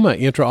glaucoma,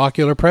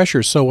 intraocular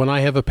pressure. So when I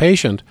have a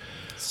patient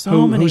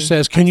who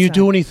says, "Can you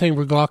do anything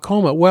for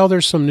glaucoma?" Well,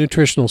 there's some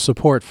nutritional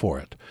support for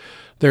it.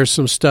 There's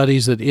some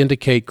studies that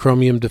indicate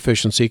chromium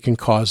deficiency can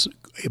cause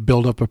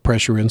buildup of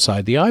pressure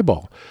inside the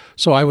eyeball.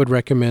 So I would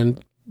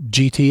recommend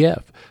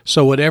GTF.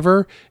 So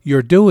whatever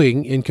you're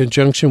doing in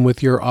conjunction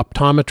with your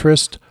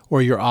optometrist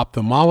or your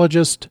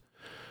ophthalmologist,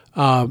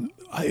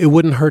 it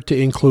wouldn't hurt to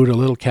include a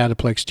little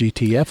Cataplex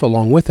GTF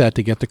along with that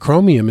to get the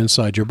chromium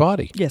inside your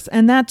body. Yes,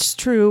 and that's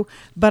true,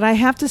 but I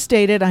have to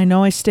state it. I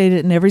know I state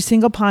it in every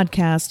single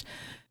podcast.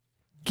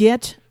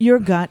 Get your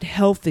gut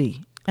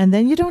healthy. And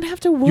then you don't have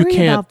to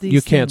worry about these things.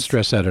 You can't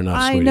stress that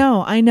enough, sweetie.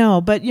 I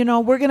know. But,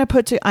 we're going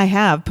to I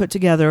have put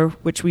together,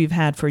 which we've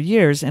had for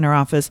years in our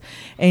office,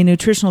 a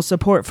nutritional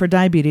support for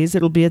diabetes.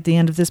 It'll be at the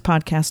end of this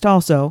podcast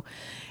also.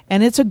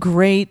 And it's a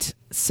great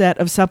set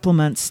of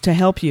supplements to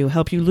help you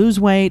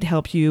lose weight,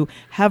 help you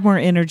have more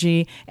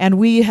energy. And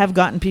we have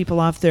gotten people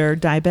off their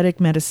diabetic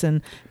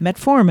medicine,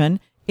 metformin,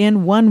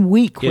 in 1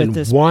 week with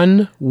this.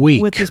 1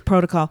 week. With this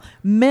protocol.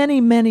 Many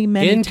times.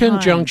 In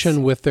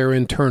conjunction with their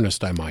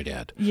internist, I might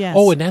add. Yes.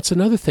 Oh, and that's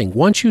another thing.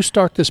 Once you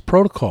start this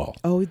protocol.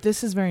 Oh,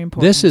 this is very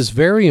important. This is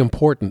very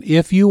important.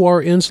 If you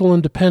are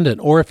insulin dependent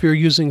or if you're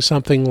using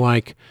something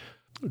like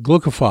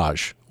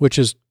glucophage, which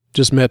is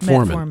just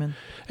metformin.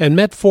 And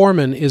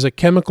metformin is a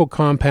chemical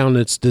compound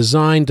that's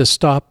designed to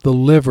stop the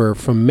liver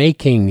from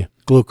making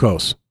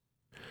glucose.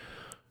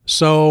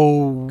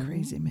 So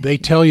they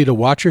tell you to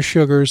watch your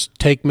sugars,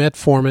 take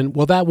metformin.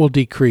 Well, that will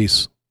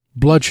decrease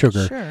blood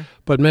sugar. Sure.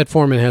 But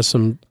metformin has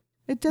some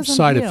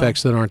side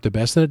effects that aren't the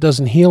best, and it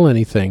doesn't heal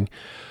anything.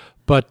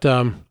 But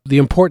the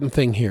important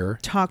thing here,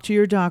 talk to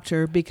your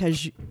doctor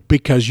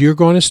because you're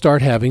going to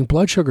start having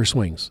blood sugar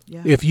swings.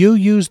 Yeah. If you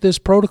use this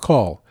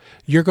protocol,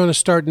 you're going to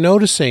start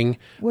noticing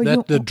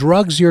that the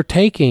drugs you're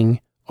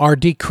taking are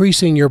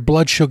decreasing your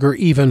blood sugar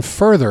even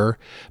further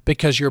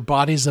because your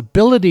body's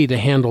ability to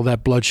handle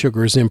that blood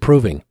sugar is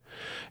improving.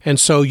 And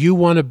so you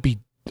want to be,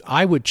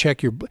 I would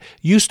check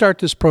you start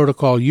this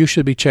protocol, you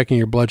should be checking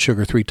your blood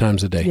sugar 3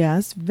 times a day.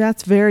 Yes,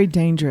 that's very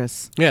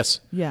dangerous. Yes.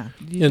 Yeah.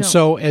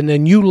 And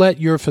then you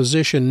let your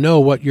physician know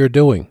what you're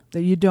doing.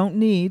 That you don't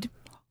need,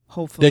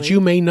 hopefully. That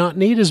you may not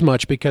need as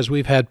much, because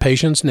we've had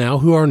patients now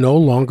who are no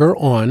longer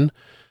on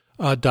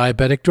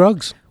diabetic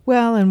drugs.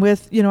 Well, and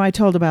with, I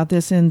told about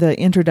this in the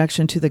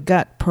introduction to the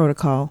gut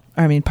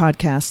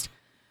podcast.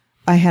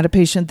 I had a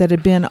patient that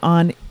had been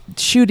on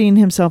shooting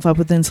himself up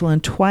with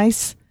insulin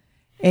twice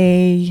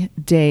a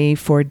day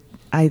for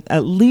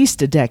at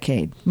least a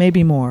decade,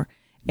 maybe more.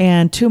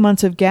 And 2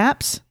 months of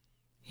gaps,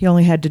 he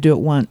only had to do it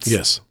once.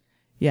 Yes.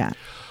 Yeah.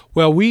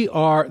 Well,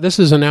 this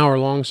is an hour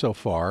long so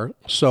far,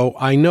 so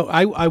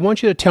I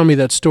want you to tell me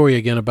that story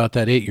again about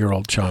that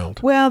 8-year-old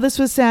child. Well, this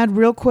was sad.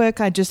 Real quick,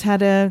 I just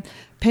had a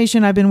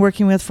patient I've been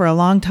working with for a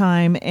long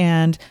time,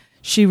 and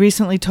she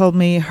recently told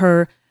me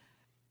her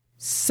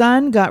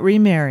son got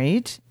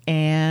remarried,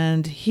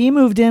 and he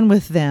moved in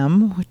with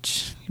them,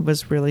 which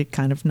was really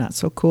kind of not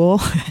so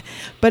cool.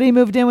 But he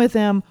moved in with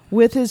them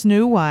with his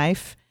new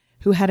wife,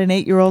 who had an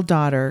 8-year-old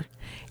daughter,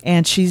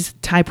 and she's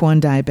type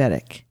 1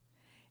 diabetic.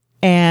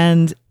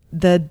 And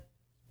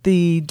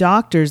the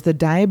doctors, the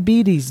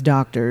diabetes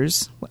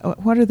doctors,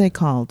 what are they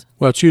called?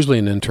 Well, it's usually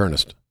an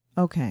internist.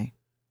 Okay.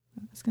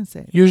 I was going to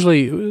say.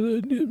 Usually,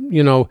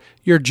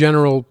 your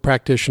general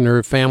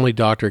practitioner, family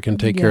doctor can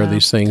take care of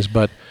these things,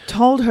 but...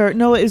 Told her,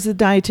 no, it was the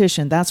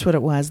dietitian. That's what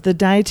it was. The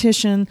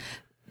dietitian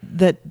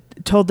that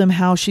told them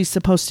how she's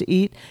supposed to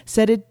eat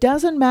said it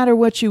doesn't matter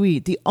what you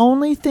eat. The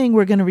only thing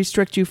we're going to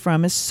restrict you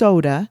from is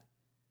soda.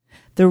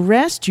 The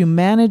rest you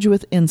manage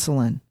with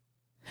insulin.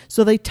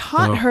 So they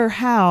taught her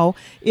how,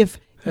 it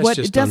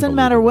doesn't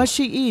matter what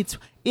she eats.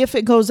 If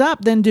it goes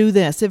up, then do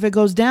this. If it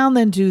goes down,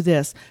 then do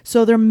this.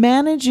 So they're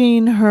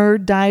managing her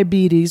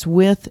diabetes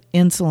with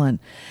insulin.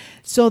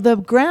 So the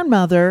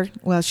grandmother,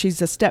 well,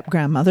 she's a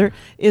step-grandmother,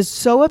 is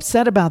so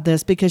upset about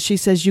this because she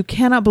says, you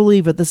cannot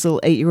believe what this little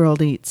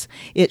 8-year-old eats.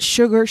 It's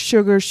sugar,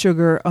 sugar,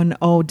 sugar, and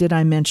did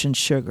I mention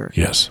sugar?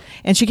 Yes.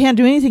 And she can't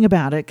do anything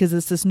about it because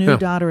it's this new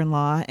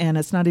daughter-in-law, and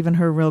it's not even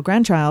her real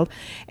grandchild.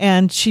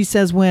 And she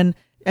says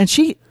and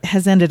she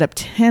has ended up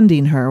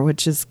tending her,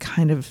 which is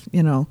kind of,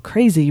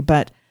 crazy.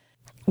 But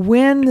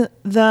when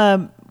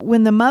the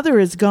mother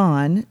is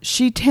gone,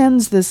 she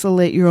tends this little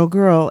 8-year-old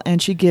girl,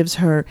 and she gives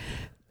her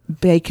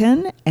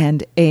bacon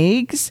and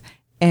eggs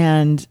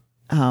and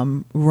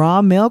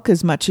raw milk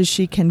as much as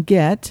she can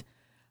get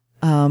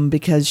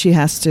because she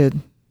has to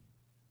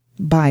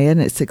buy it,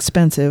 and it's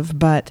expensive.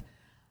 But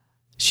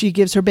she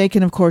gives her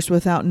bacon, of course,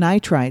 without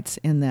nitrites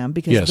in them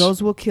because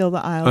those will kill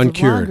the Isles of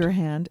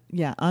Langerhans.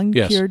 Yeah,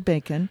 uncured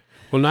bacon.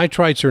 Well,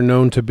 nitrites are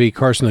known to be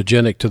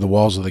carcinogenic to the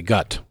walls of the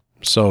gut.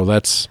 So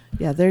that's...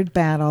 Yeah, they're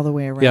bad all the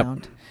way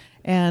around. Yep.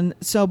 And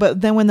so,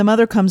 but then when the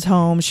mother comes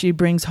home, she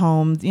brings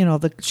home,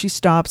 she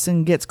stops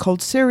and gets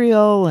cold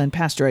cereal and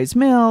pasteurized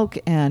milk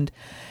and,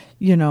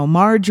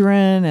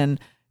 margarine, and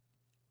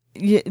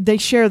they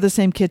share the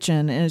same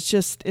kitchen, and it's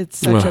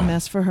such a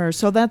mess for her.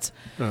 So that's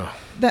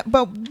that.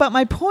 But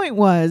my point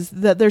was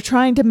that they're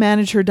trying to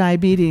manage her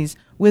diabetes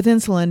with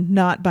insulin,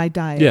 not by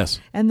diet. Yes.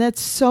 And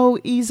that's so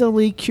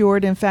easily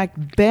cured. In fact,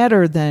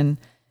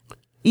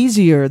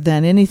 easier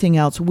than anything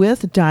else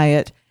with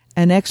diet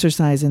and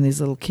exercise in these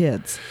little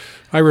kids.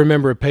 I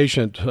remember a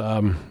patient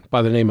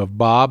by the name of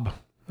Bob.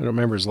 I don't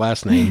remember his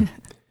last name.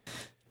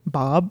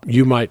 Bob?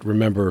 You might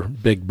remember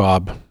Big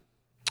Bob.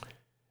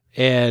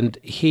 And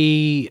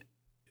I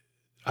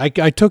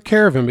took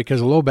care of him because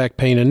of low back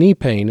pain and knee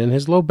pain. And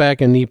his low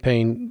back and knee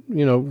pain,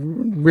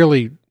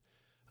 really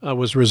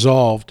was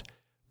resolved.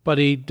 But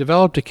he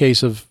developed a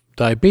case of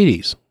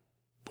diabetes,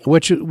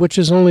 which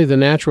is only the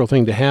natural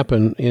thing to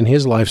happen in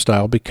his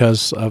lifestyle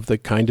because of the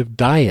kind of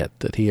diet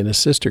that he and his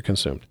sister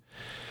consumed.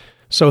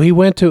 So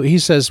he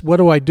says, what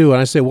do I do?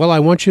 And I say, well,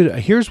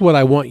 here's what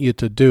I want you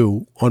to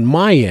do on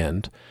my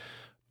end.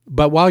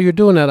 But while you're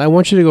doing that, I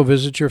want you to go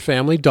visit your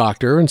family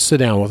doctor and sit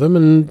down with him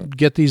and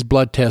get these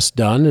blood tests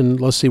done,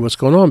 and let's see what's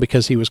going on,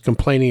 because he was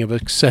complaining of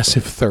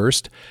excessive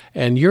thirst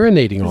and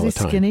urinating all the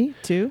time. Was he skinny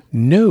too?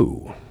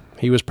 No.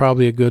 He was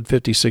probably a good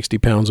 50, 60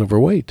 pounds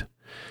overweight.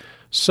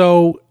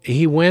 So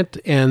he went,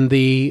 and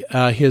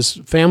his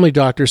family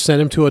doctor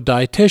sent him to a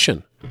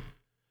dietitian.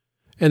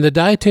 And the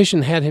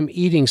dietitian had him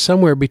eating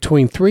somewhere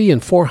between 300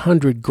 and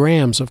 400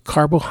 grams of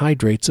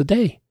carbohydrates a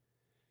day.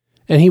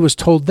 And he was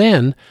told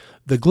then,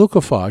 the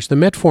glucophage, the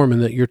metformin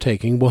that you're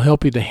taking, will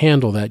help you to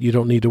handle that. You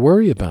don't need to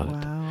worry about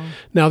it. Wow.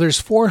 Now, there's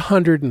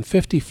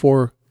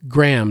 454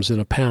 grams in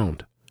a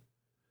pound.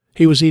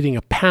 He was eating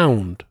a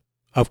pound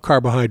of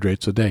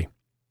carbohydrates a day.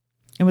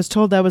 And was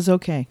told that was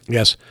okay.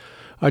 Yes.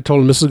 I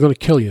told him, this is going to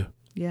kill you.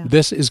 Yeah.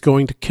 This is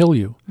going to kill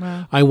you.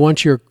 Wow. I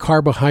want your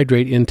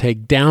carbohydrate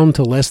intake down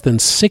to less than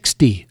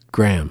 60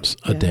 grams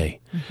a day.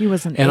 He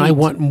wasn't And 8. I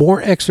want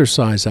more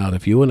exercise out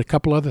of you and a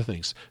couple other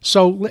things.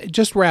 So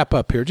just wrap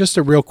up here. Just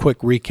a real quick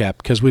recap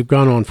because we've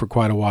gone on for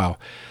quite a while.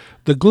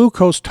 The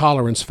glucose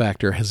tolerance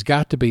factor has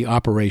got to be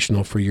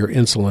operational for your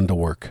insulin to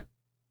work.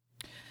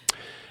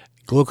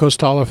 Glucose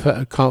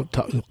tolerance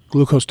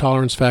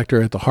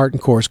factor at the heart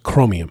and core is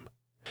chromium.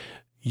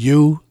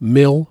 You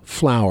mill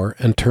flour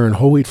and turn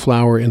whole wheat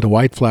flour into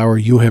white flour,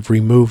 you have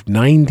removed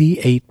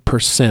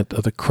 98%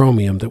 of the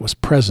chromium that was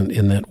present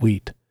in that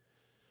wheat.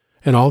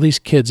 And all these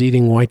kids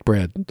eating white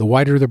bread, the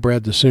whiter the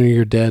bread, the sooner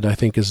you're dead, I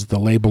think is the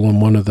label on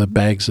one of the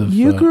bags of...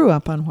 You grew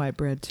up on white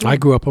bread, too. I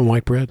grew up on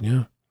white bread,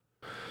 yeah.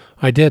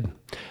 I did.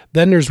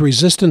 Then there's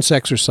resistance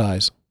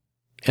exercise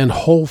and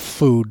whole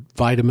food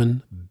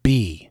vitamin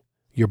B.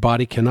 Your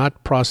body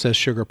cannot process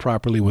sugar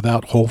properly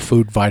without whole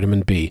food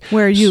vitamin B.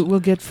 Where you will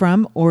get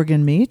from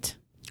organ meat.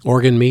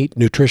 Organ meat,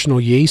 nutritional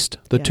yeast,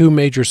 the two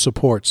major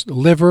supports,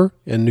 liver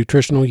and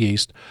nutritional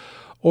yeast,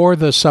 or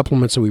the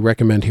supplements that we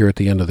recommend here at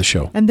the end of the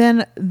show. And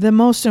then the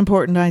most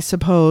important, I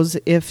suppose,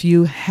 if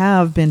you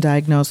have been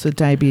diagnosed with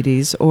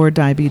diabetes or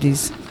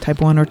diabetes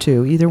type 1 or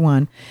 2, either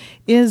one,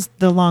 is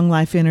the long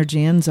life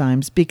energy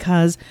enzymes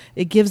because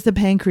it gives the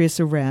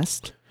pancreas a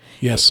rest.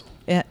 Yes.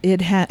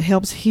 It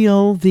helps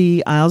heal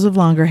the aisles of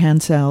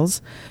Langerhans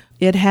cells.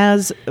 It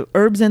has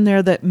herbs in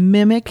there that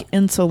mimic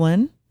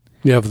insulin.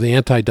 You have the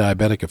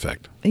anti-diabetic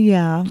effect.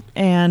 Yeah,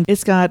 and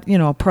it's got,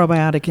 a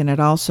probiotic in it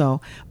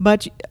also.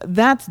 But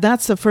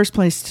that's the first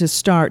place to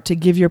start to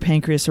give your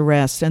pancreas a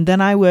rest. And then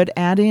I would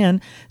add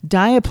in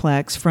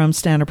Diaplex from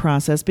Standard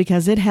Process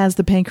because it has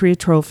the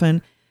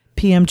pancreatrophin,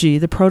 PMG,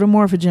 the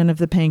protomorphogen of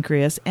the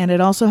pancreas, and it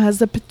also has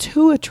the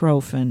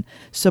pituitrophin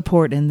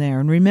support in there.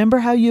 And remember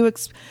how you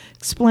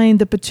explained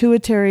the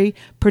pituitary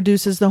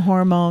produces the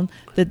hormone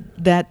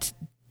that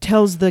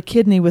tells the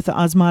kidney with the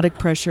osmotic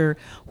pressure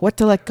what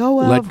to let go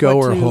of. Let go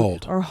or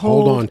hold.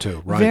 Hold on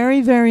to, right.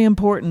 Very, very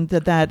important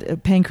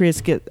that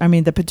pancreas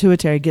the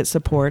pituitary gets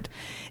support.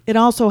 It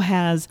also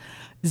has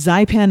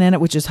Zypan in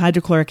it, which is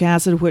hydrochloric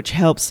acid, which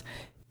helps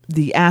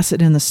the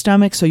acid in the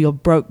stomach, so you'll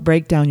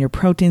break down your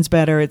proteins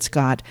better. It's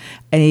got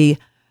a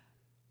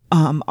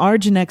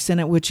Arginex in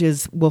it, which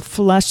will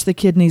flush the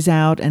kidneys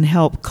out and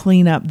help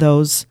clean up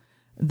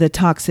the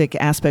toxic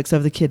aspects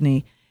of the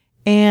kidney.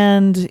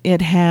 And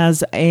it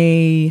has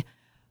a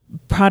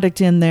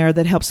product in there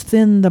that helps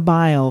thin the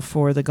bile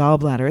for the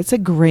gallbladder. It's a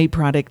great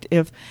product.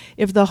 If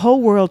the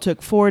whole world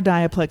took 4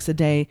 Diaplex a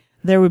day,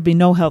 there would be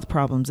no health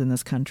problems in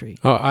this country.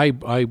 I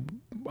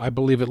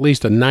believe at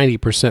least a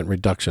 90%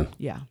 reduction.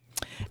 Yeah.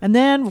 And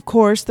then, of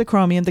course, the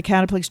chromium, the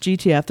Cataplex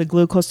GTF, the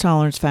glucose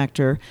tolerance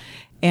factor,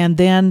 and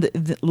then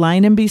the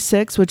Linen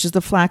B6, which is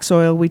the flax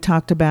oil we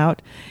talked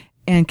about,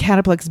 and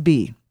Cataplex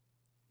B.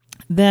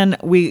 Then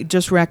we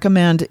just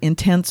recommend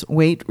intense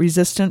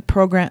weight-resistant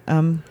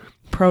program.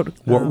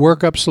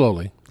 Work up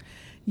slowly.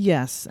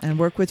 Yes, and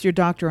work with your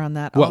doctor on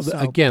that well, also.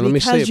 Again, let me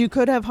say... Because you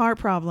could have heart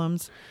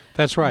problems.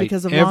 That's right.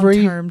 Because of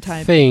long-term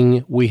type...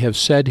 Everything we have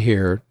said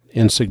here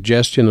in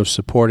suggestion of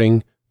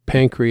supporting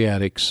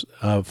pancreatic's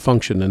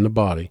function in the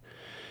body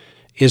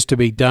is to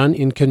be done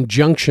in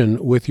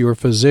conjunction with your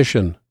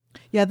physician.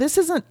 Yeah, this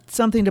isn't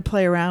something to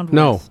play around with.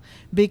 No.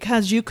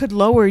 Because you could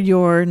lower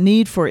your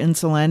need for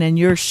insulin and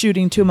you're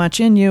shooting too much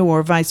in you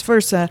or vice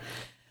versa.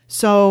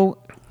 So...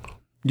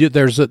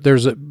 There's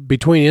a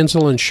between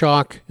insulin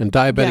shock and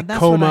diabetic that's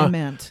coma, what I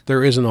meant.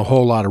 There isn't a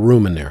whole lot of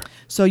room in there.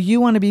 So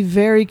you want to be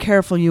very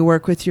careful you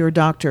work with your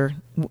doctor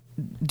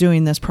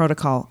doing this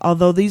protocol.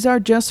 Although these are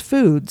just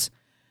foods,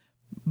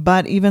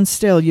 but even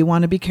still, you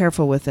want to be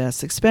careful with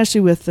this,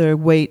 especially with the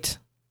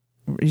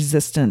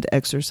weight-resistant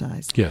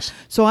exercise. Yes.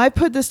 So I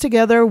put this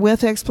together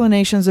with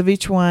explanations of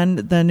each one,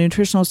 the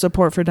nutritional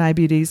support for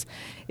diabetes.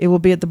 It will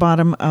be at the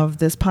bottom of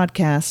this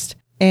podcast.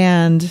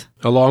 And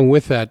along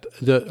with that,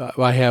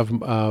 I have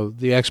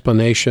the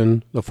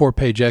explanation, the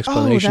 4-page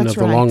explanation of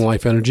the long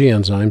life energy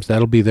enzymes.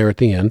 That'll be there at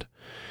the end.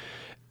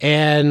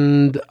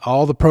 And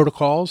all the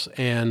protocols.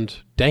 And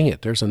dang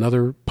it, there's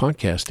another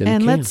podcast in the can.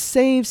 And let's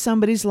save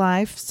somebody's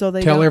life so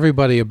they tell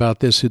everybody about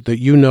this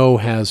that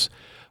has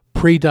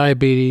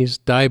pre-diabetes,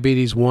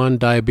 diabetes 1,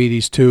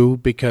 diabetes 2,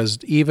 because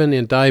even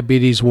in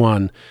diabetes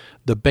 1,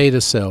 the beta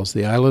cells,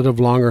 the islet of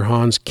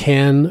Langerhans,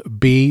 can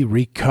be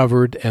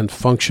recovered and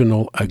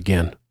functional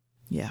again.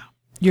 Yeah.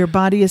 Your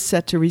body is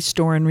set to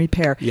restore and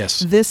repair.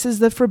 Yes. This is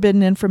the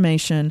forbidden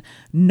information.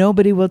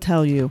 Nobody will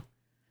tell you.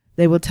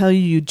 They will tell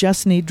you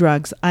just need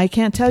drugs. I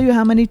can't tell you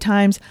how many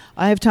times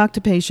I have talked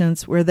to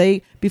patients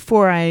where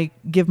before I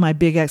give my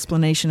big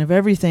explanation of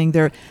everything,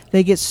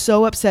 they get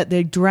so upset.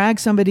 They drag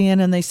somebody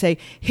in and they say,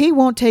 he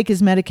won't take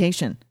his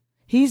medication.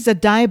 He's a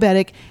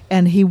diabetic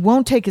and he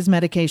won't take his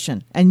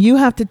medication. And you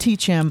have to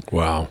teach him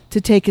to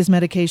take his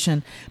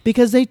medication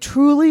because they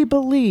truly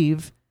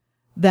believe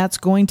that's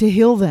going to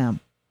heal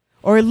them.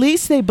 Or at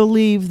least they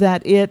believe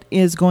that it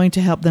is going to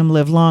help them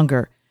live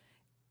longer.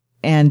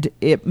 And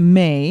it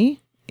may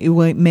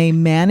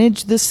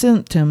manage the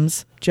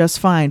symptoms just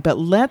fine. But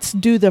let's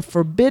do the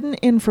forbidden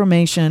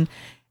information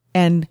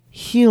and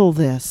heal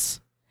this.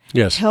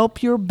 Yes.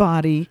 Help your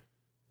body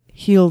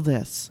heal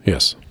this.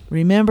 Yes.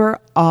 Remember,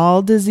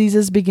 all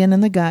diseases begin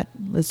in the gut.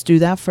 Let's do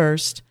that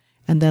first.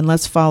 And then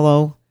let's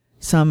follow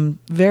some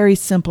very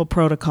simple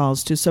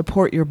protocols to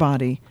support your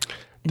body.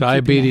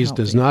 Diabetes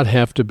does not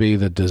have to be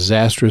the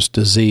disastrous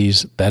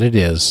disease that it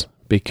is,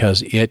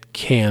 because you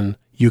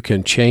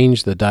can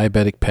change the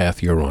diabetic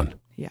path you're on.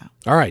 Yeah.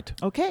 All right.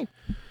 Okay.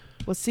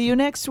 We'll see you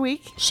next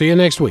week. See you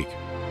next week.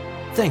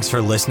 Thanks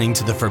for listening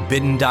to the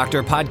Forbidden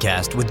Doctor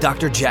podcast with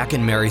Dr. Jack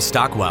and Mary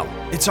Stockwell.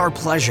 It's our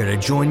pleasure to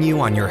join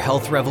you on your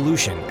health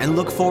revolution and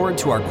look forward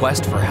to our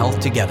quest for health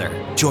together.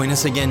 Join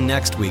us again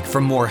next week for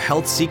more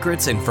health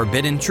secrets and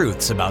forbidden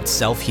truths about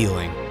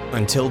self-healing.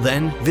 Until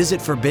then,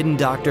 visit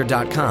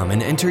ForbiddenDoctor.com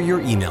and enter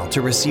your email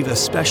to receive a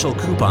special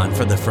coupon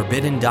for the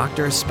Forbidden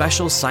Doctor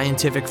Special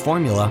Scientific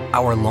Formula,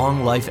 our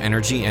long life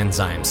energy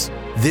enzymes.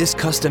 This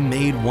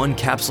custom-made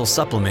one-capsule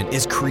supplement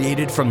is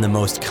created from the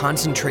most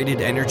concentrated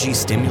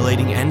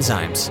energy-stimulating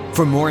enzymes.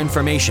 For more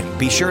information,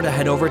 be sure to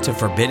head over to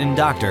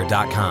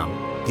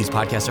ForbiddenDoctor.com. These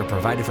podcasts are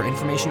provided for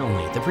information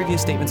only. The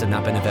previous statements have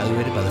not been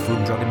evaluated by the Food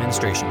and Drug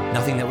Administration.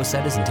 Nothing that was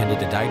said is intended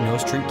to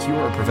diagnose, treat, cure,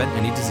 or prevent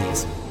any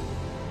disease.